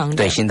正常的。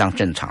对，心脏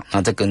正常。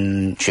那这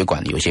跟血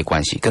管有些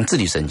关系，跟自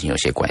律神经有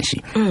些关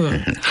系。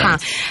好，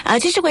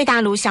这是回答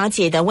卢小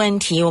姐的问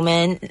题。我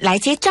们来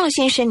接赵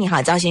先生。你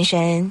好，赵先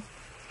生。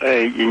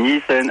尹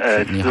医生，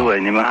思伟，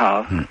你们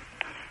好。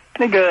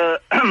那个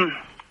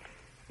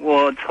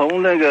我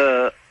从那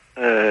个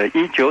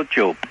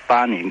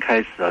1998年开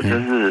始就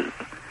是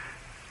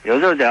有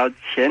时候只要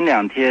前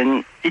2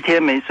天一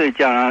天没睡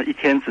觉，然后一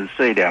天只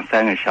睡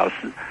2-3个小时，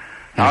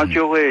然后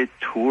就会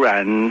突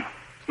然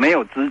没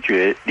有知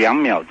觉2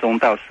秒钟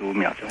到15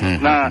秒钟。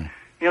那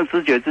没有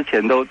知觉之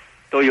前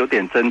都有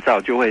点征兆，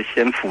就会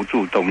先扶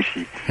住东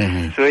西。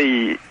所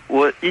以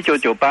我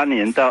1998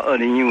年到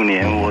2015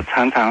年，我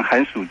常常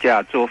寒暑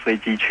假坐飞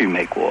机去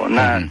美国，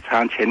那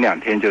常前2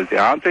天就这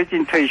样。然后最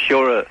近退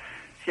休了，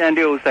现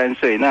在63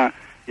岁，那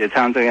也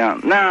常这样。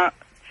那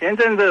前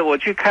阵子我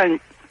去看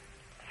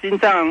心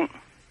脏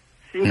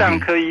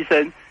科医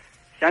生，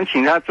想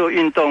请他做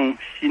运动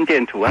心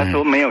电图，他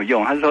说没有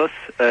用，他说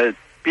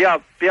不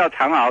要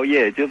常熬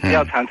夜，就不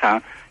要常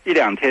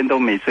1-2天都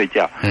没睡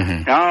觉。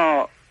然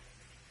后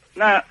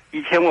那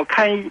以前我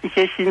看一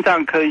些心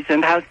脏科医生，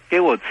他给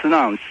我吃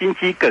那种心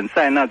肌梗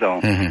塞那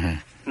种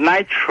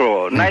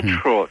nitro，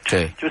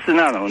 对，就是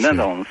那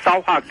种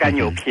烧化甘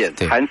油片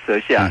含舌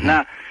下。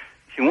那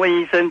请问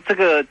医生，这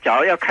个假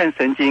如要看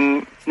神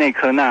经内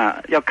科，那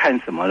要看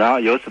什么？然后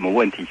有什么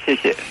问题？谢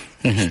谢。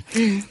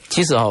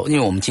其实因为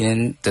我们今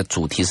天的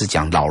主题是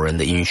讲老人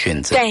的晕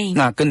眩症，对，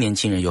那跟年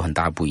轻人有很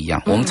大不一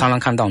样。我们常常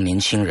看到年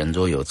轻人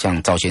如果有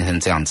像赵先生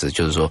这样子，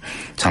就是说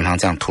常常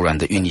这样突然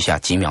的晕一下，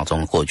几秒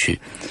钟过去，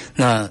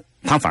那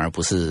他反而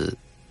不是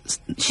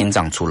心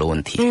脏出了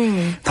问题，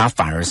他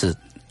反而是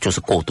就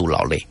是过度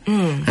劳累，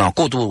那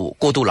过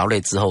度劳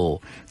累之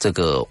后，这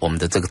个我们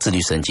的这个自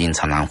律神经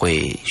常常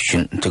会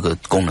这个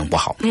功能不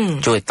好，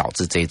就会导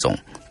致这种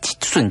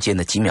瞬间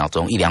的几秒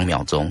钟、1-2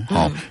秒钟，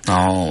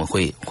然后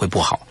会不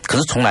好。可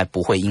是从来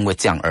不会因为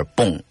这样而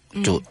蹦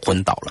就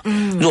昏倒了。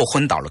如果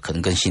昏倒了，可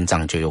能跟心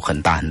脏就有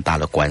很大很大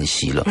的关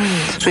系了。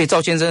所以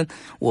赵先生，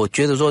我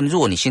觉得说，如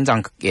果你心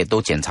脏也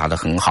都检查得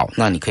很好，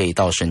那你可以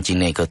到神经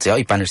内科，只要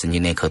一般的神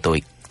经内科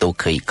都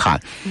可以看，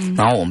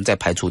然后我们再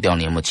排除掉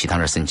你有没有其他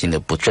的神经的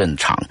不正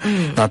常。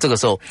那这个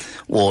时候，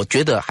我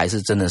觉得还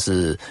是真的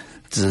是。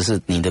只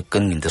是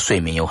跟你的睡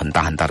眠有很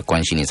大很大的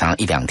关系，你常常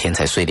1-2天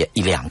才睡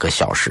1-2个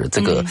小时，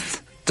这个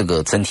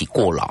身体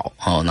过劳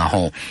然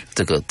后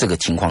这个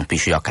情况必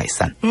须要改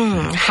善。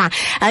好，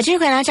继续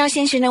回答赵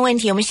先生的问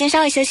题，我们先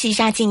稍微休息一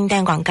下，进一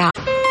段广告。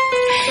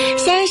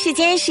现在时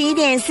间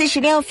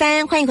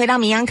11:46，欢迎回到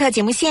名扬课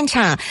节目现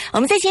场。我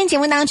们在今天节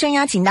目当中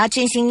邀请到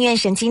振兴医院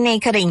神经内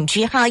科的尹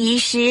居浩医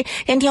师，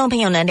跟听众朋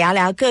友呢聊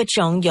聊各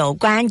种有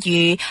关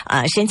于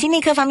神经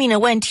内科方面的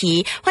问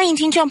题。欢迎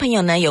听众朋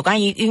友呢有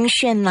关于晕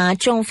眩啦、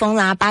中风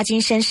啦、帕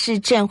金森氏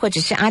症或者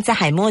是阿兹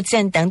海默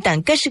症等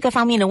等各式各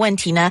方面的问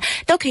题呢，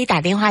都可以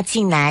打电话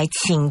进来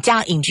请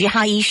教尹居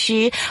浩医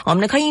师。我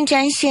们的 call in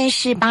专线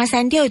是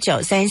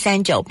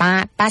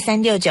83693398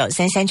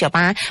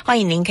 83693398，欢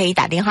迎您可以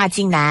打电话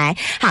进来。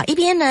好，一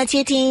边呢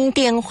接听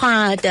电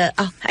话的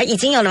已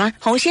经有了吗？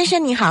洪先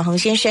生你好，洪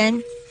先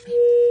生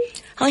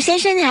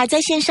你还在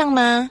线上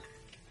吗？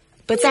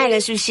不在了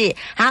是不是？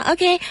好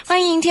 ，OK，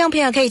 欢迎听众朋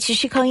友可以持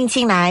续call in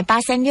进来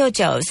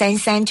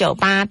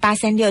83693398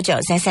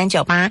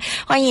 83693398，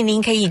欢迎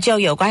您可以就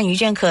有关于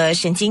任何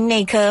神经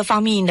内科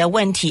方面的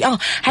问题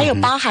还有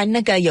包含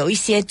那个有一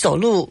些走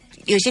路。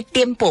有些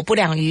颠簸不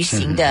良于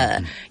行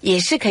的，也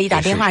是可以打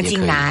电话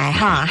进来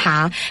哈。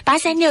好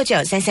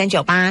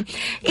，83693398。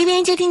一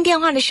边接听电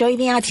话的时候，一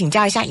定要请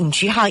教一下尹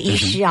居浩医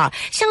师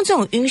像这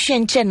种晕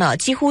眩症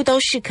几乎都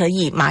是可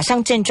以马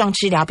上症状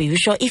治疗，比如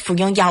说一服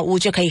用药物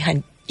就可以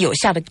很有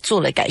效的做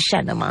了改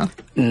善了吗？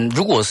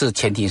如果是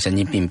前庭神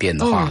经病变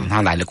的话，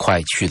它来得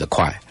快去得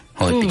快。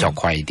会比较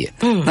快一点。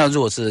那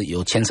如果是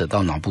有牵扯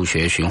到脑部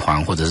血液循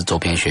环或者是周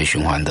边血液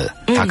循环的，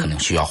它可能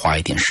需要花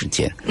一点时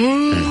间，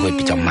会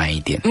比较慢一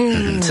点，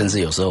甚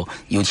至有时候，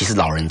尤其是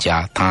老人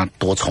家，他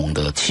多重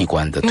的器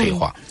官的退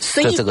化，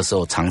所以这个时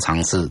候常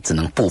常是只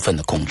能部分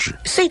的控制。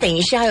所以等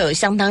于是要有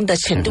相当的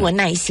程度的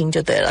耐心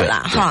就对了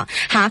啦，哈。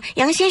好，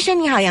杨先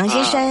生你好，杨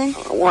先生，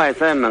我还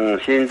在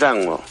问心脏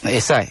会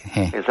使，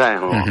会使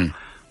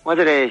我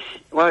这个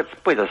我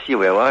84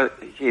岁，我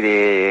这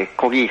个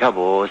科技较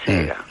无细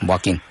啦，无要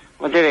紧。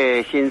我这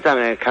个心脏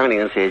的康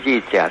宁血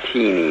剂吃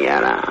4年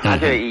啦，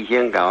这个医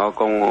生跟我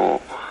讲有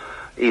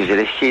一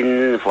个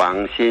心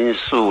房心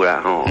素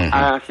啦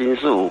心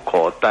素有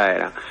口袋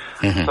啦，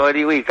所以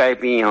你为改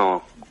变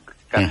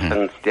甲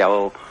装一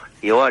条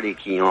药入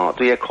去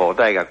对个口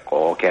袋甲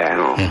裹起来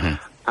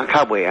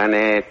较袂安尼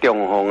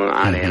中风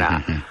安尼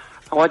啦。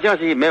我只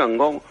是没问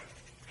讲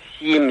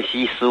是毋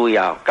是需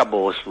要甲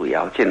无需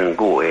要这两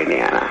句话尔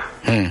啦。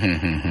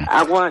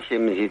我是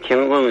毋是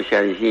听讲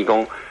先生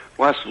讲？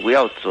我需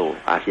要做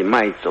还是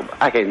卖做？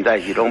现在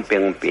是拢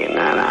平平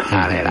啦，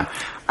安尼啦。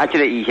这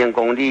个医生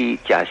讲你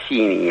食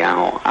4年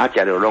食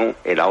着拢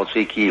会流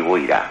喙气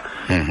味啦。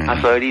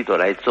所以你就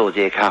来做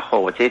这较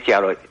好，这食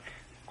落，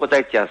我再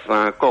食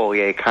3个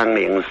月康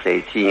宁血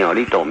剂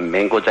你都唔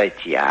免再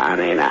食安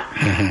尼啦。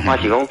我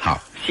是讲好。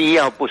需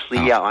要不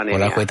需要啊？我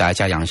来回答一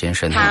下杨先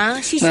生。好，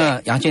谢谢。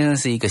那杨先生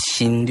是一个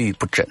心律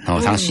不整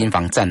他心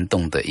房颤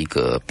动的一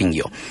个病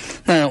友。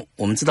那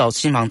我们知道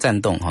心房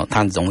颤动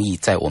它容易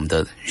在我们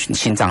的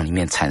心脏里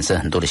面产生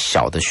很多的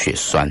小的血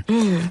栓。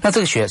那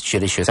这个血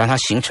的血栓它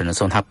形成的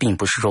时候，它并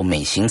不是说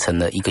每形成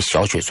的一个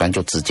小血栓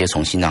就直接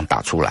从心脏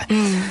打出来。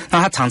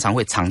那它常常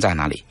会藏在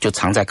哪里？就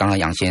藏在刚刚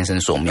杨先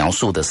生所描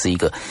述的是一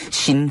个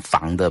心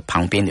房的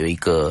旁边有一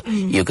个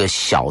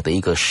小的一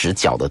个死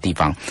角的地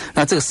方。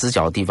那这个死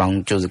角的地方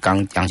就是刚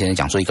杨先生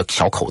讲说一个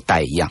小口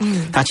袋一样，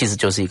它其实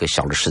就是一个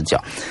小的死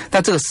角。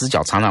但这个死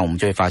角常常我们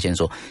就会发现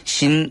说，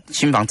心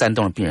房颤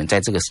动的病人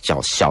在这个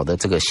小的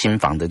这个心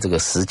房的这个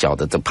死角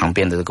的这旁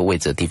边的这个位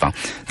置的地方，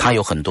它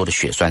有很多的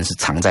血栓是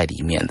藏在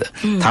里面的，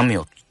它没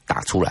有打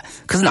出来。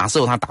可是哪时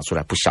候它打出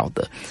来不晓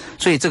得，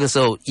所以这个时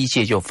候医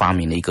界就发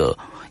明了一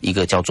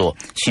个叫做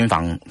心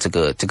房这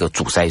个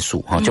阻塞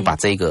术就把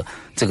这个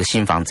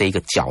心房这一个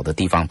角的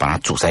地方把它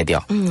阻塞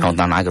掉，然后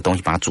拿一个东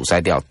西把它阻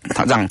塞掉，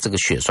它让这个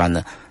血栓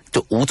呢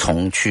就无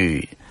从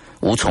去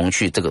无从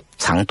去这个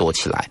藏躲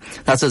起来，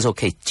那这时候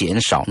可以减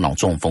少脑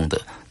中风的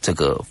这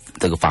个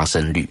发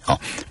生率哦。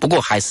不过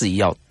还是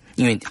要，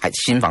因为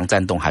心房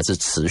颤动还是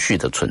持续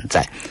的存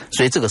在，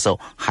所以这个时候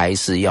还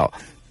是要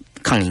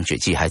抗凝血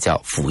剂还是要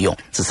服用，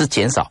只是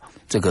减少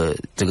这个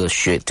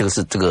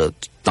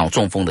脑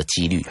中风的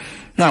几率。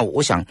那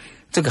我想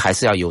这个还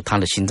是要由他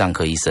的心脏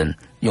科医生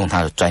用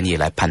他的专业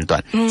来判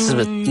断，是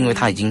不是因为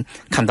他已经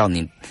看到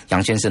你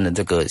杨先生的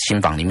这个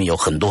心房里面有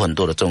很多很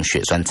多的这种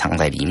血栓藏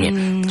在里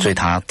面，所以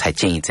他才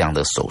建议这样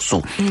的手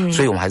术。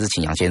所以我们还是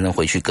请杨先生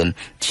回去跟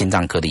心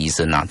脏科的医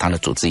生他的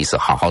主治医师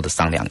好好的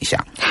商量一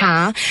下。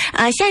好，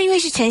下一位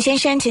是陈先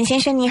生，陈先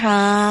生你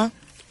好。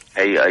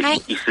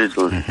医师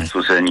主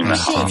持人你们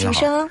好。是，请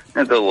说。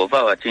那个我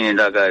爸爸今年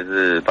大概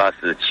是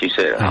87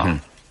岁了哈。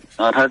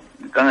然后他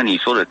刚刚你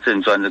说的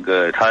症状，这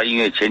个他因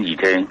为前几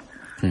天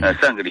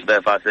上个礼拜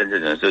发生这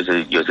种就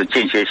是有时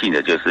间歇性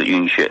的就是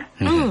晕眩，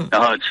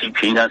然后其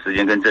平常时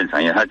间跟正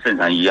常一样，他正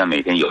常一样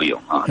每天游泳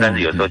啊，但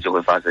是有时候就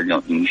会发生这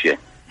种晕眩。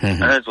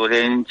那他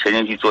前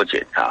天去做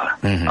检查，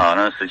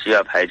那17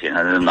号排检，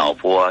他是脑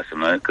波啊什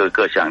么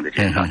各项的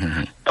检查。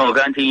那我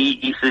刚刚听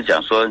医师讲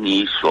说，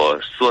你所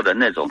说的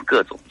那种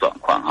各种状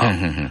况哈，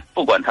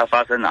不管他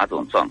发生哪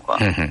种状况，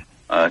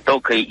都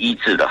可以医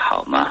治的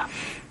好吗？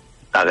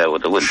大概我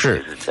的问题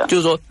是这样，就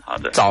是说，好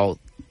的，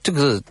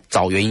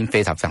找原因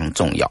非常非常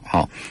重要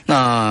哈。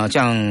那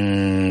像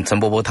陈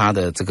伯伯他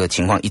的这个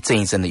情况一阵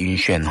一阵的晕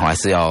眩还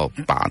是要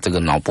把这个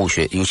脑部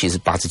血，尤其是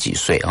80几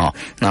岁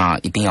那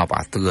一定要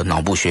把这个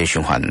脑部血液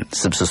循环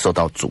是不是受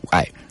到阻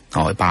碍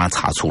帮他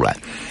查出来。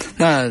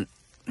那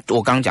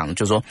我刚刚讲的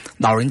就是说，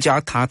老人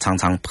家他常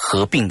常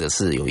合并的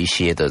是有一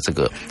些的这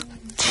个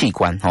器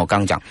官刚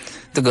刚讲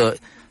这个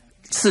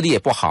视力也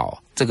不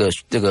好，这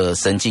个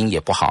神经也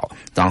不好，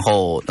然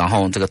后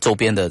这个周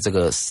边的这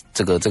个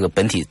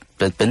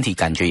本体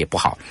感觉也不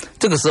好。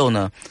这个时候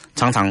呢，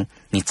常常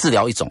你治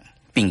疗一种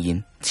病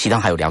因，其他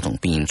还有2种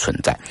病因存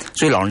在，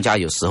所以老人家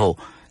有时候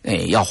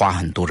要花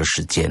很多的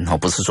时间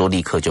不是说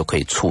立刻就可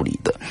以处理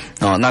的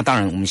那当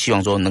然我们希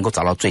望说能够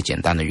找到最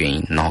简单的原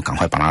因，然后赶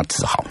快把它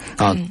治好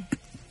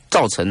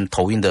造成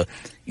头晕的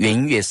原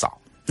因越少，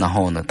然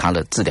后呢，他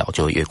的治疗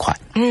就会越快。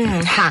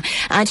好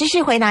这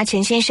是回答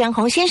陈先生。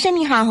洪先生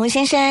你好，洪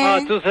先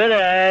生。主持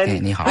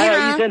人你好，还有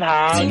医生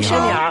好，医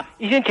生你好，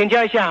医生请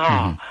教一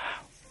下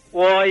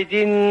我已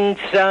经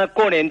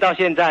过年到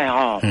现在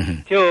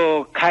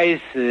就开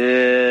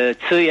始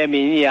吃原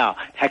民药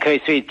才可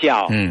以睡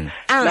觉。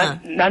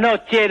然后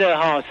接着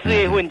4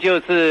月份就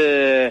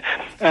是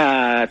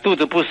肚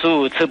子不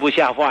舒服，吃不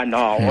下饭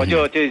我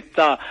就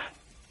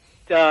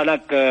到那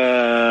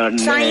个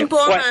超音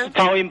波吗？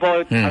超音波，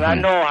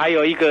然后还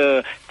有一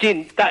个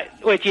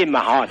胃镜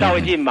嘛，大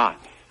胃镜嘛，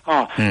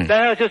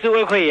然后就是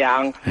胃溃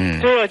疡，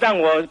所以让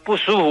我不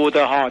舒服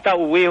的到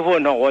5月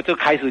份我就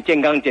开始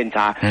健康检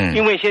查，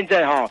因为现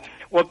在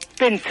我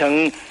变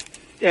成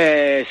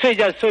睡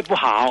觉睡不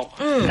好，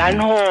然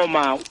后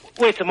嘛，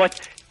为什么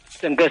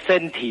整个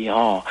身体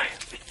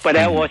本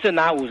来我是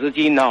拿50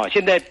斤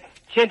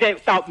现在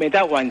每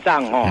到晚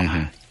上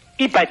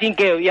100斤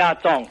给我压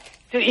重。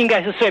这应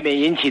该是睡眠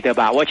引起的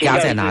吧？我请教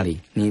压在哪里？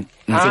你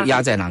就压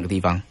在哪个地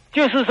方？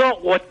就是说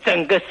我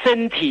整个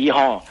身体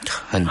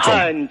很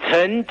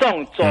沉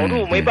重，走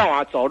路没办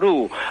法走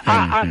路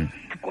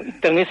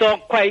等于说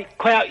快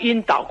要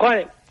晕倒，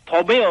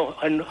头没有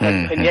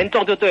很严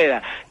重就对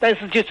了，但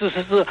是就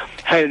是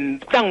很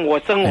让我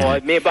生活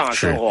没有办法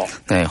生活。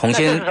对，洪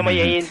先生是什么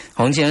原因？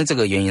洪先生这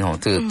个原因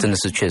这个真的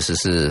是确实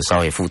是稍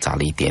微复杂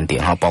了一点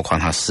点包括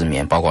他失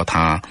眠，包括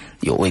他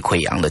有胃溃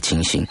疡的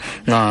情形。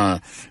那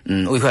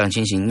胃溃疡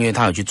情形，因为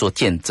他有去做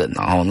健诊，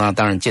然后那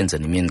当然健诊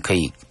里面可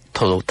以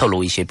透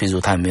露一些，比如说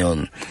他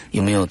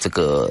有没有这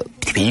个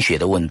贫血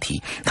的问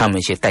题，他有没有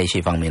一些代谢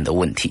方面的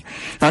问题。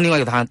那另外一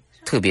个他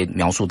特别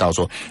描述到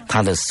说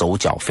他的手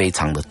脚非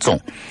常的重，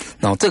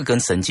然后这个跟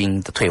神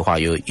经的退化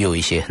又有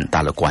一些很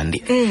大的关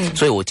联。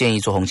所以我建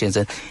议说，洪先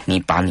生，你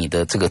把你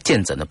的这个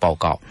健诊的报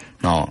告，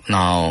然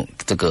后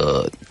这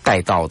个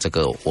带到这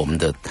个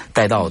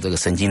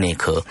神经内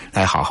科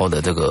来好好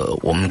的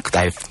我们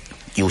来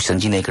由神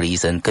经内科的医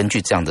生根据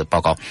这样的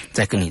报告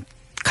再跟你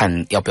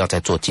看要不要再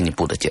做进一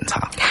步的检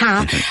查。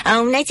好，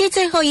我们来接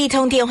最后一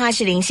通电话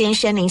是林先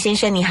生，林先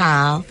生你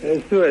好。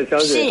四位小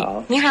姐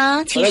好。你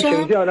好，请说。我来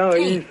请教那个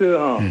医师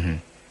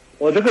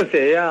我这个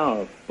血压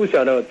不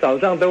晓得早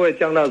上都会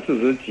降到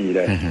40几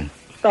了，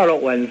到了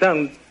晚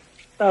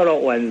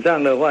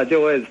上的话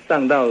就会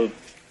上到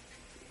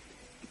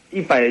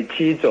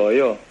170左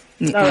右，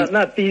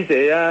那低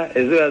血压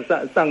也是要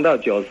上到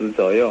90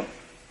左右。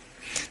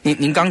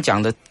您刚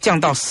讲的降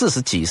到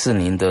40几是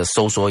您的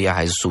收缩压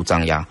还是舒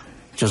张压？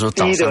就是说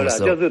早上的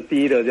时候就是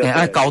低的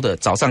就高的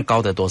早上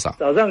高的多少？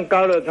早上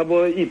高的差不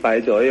多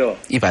100左右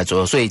，100左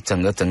右，所以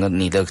整个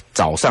你的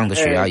早上的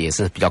血压也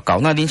是比较高。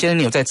那林先生，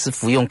你有在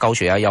服用高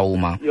血压药物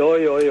吗？有。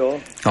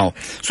哦，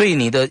所以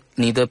你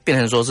的变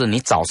成说是你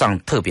早上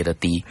特别的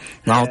低，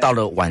然后到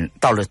了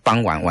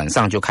傍晚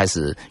上就开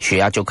始血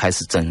压就开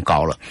始增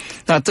高了。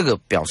那这个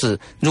表示，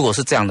如果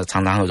是这样的，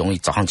常常会容易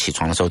早上起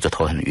床的时候就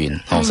头很晕，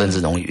甚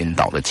至容易晕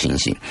倒的情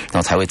形，然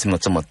后才会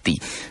这么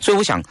低。所以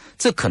我想，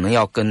这可能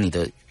要跟你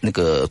的那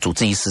个主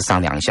治医师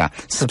商量一下，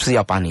是不是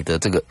要把你的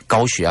这个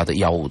高血压的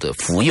药物的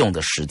服用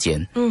的时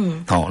间，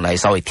来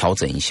稍微调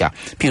整一下。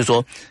譬如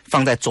说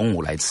放在中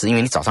午来吃，因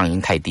为你早上已经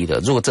太低了，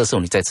如果这时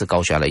候你再吃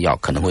高血压的药，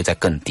可能会再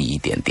更低一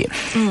点点。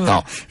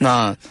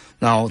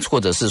那或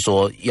者是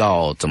说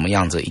要怎么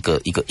样的一个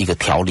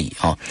调理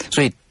啊？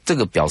所以这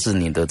个表示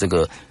你的这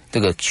个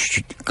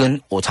跟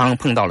我常常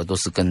碰到的都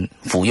是跟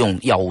服用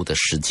药物的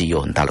时机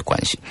有很大的关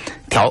系，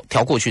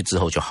调过去之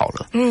后就好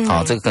了。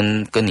这个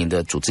跟您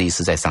的主治医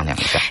师再商量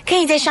一下，可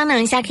以再商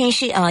量一下，看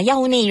是药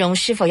物内容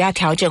是否要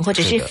调整，或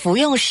者是服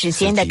用时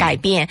间的改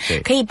变，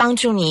可以帮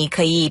助你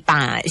可以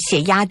把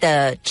血压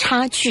的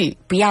差距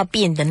不要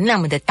变得那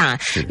么的大，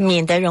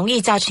免得容易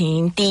造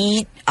成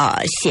低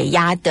血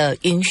压的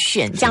晕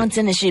眩，这样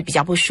真的是比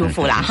较不舒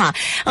服啦哈。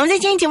我们在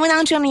今天节目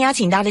当中呢，邀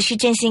请到的是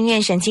振兴医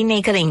院神经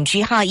内科的尹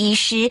居浩医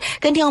师，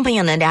跟听众朋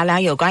友呢聊聊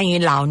有关于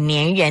老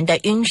年人的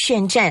晕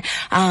眩症。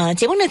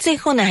节目的最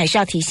后呢，还是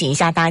要提醒一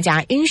下大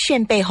家，晕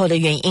眩背后的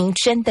原因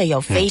真的有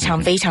非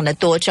常非常的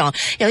多种，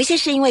有一些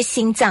是因为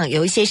心脏，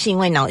有一些是因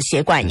为脑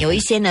血管，有一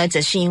些呢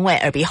则是因为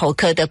耳鼻喉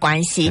科的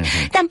关系。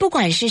但不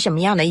管是什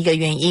么样的一个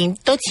原因，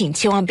都请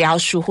千万不要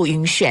疏忽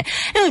晕眩，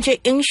因为我觉得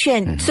晕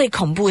眩最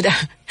恐怖的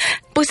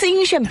不是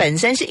晕眩本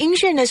身，是晕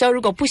眩的时候如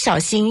果不小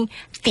心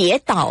跌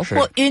倒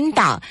或晕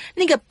倒，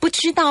那个不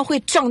知道会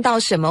撞到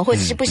什么，或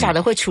者是不晓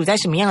得会处在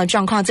什么样的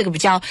状况，这个比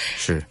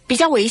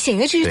较危险，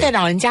尤其是对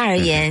老人家而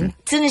言，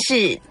真的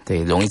是对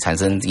容易产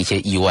生一些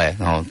意外，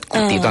然后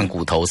跌断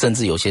骨头，甚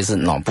至有些是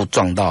脑部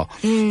撞到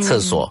厕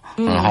所，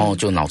然后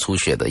就脑出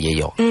血的也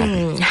有。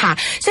好，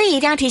所以一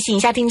定要提醒一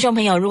下听众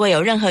朋友，如果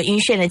有任何晕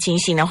眩的情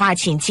形的话，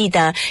请记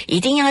得一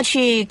定要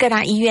去各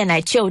大医院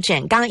来就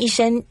诊。刚刚医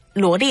生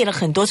罗列了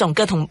很多种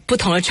不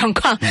同的状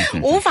况，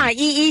无法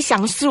一一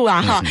详述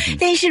啊哈。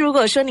但是如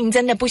果说您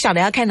真的不晓得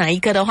要看哪一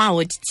科的话，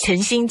我诚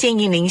心建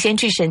议您先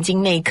去神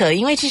经内科，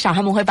因为至少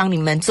他们会帮你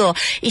们做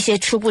一些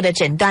初步的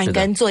诊断，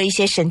跟做一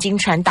些神经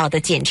传导的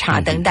检查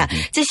等等，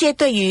这些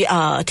对于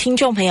听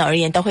众朋友而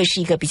言都会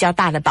是一个比较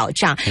大的保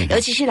障，尤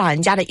其是老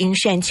人家的晕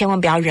眩，千万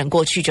不要忍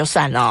过去就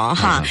算了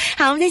哈。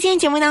好，我们在今天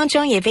节目当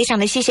中也非常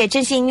的谢谢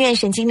振兴医院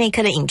神经内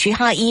科的尹居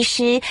浩医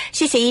师，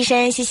谢谢医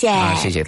生，谢谢，谢谢。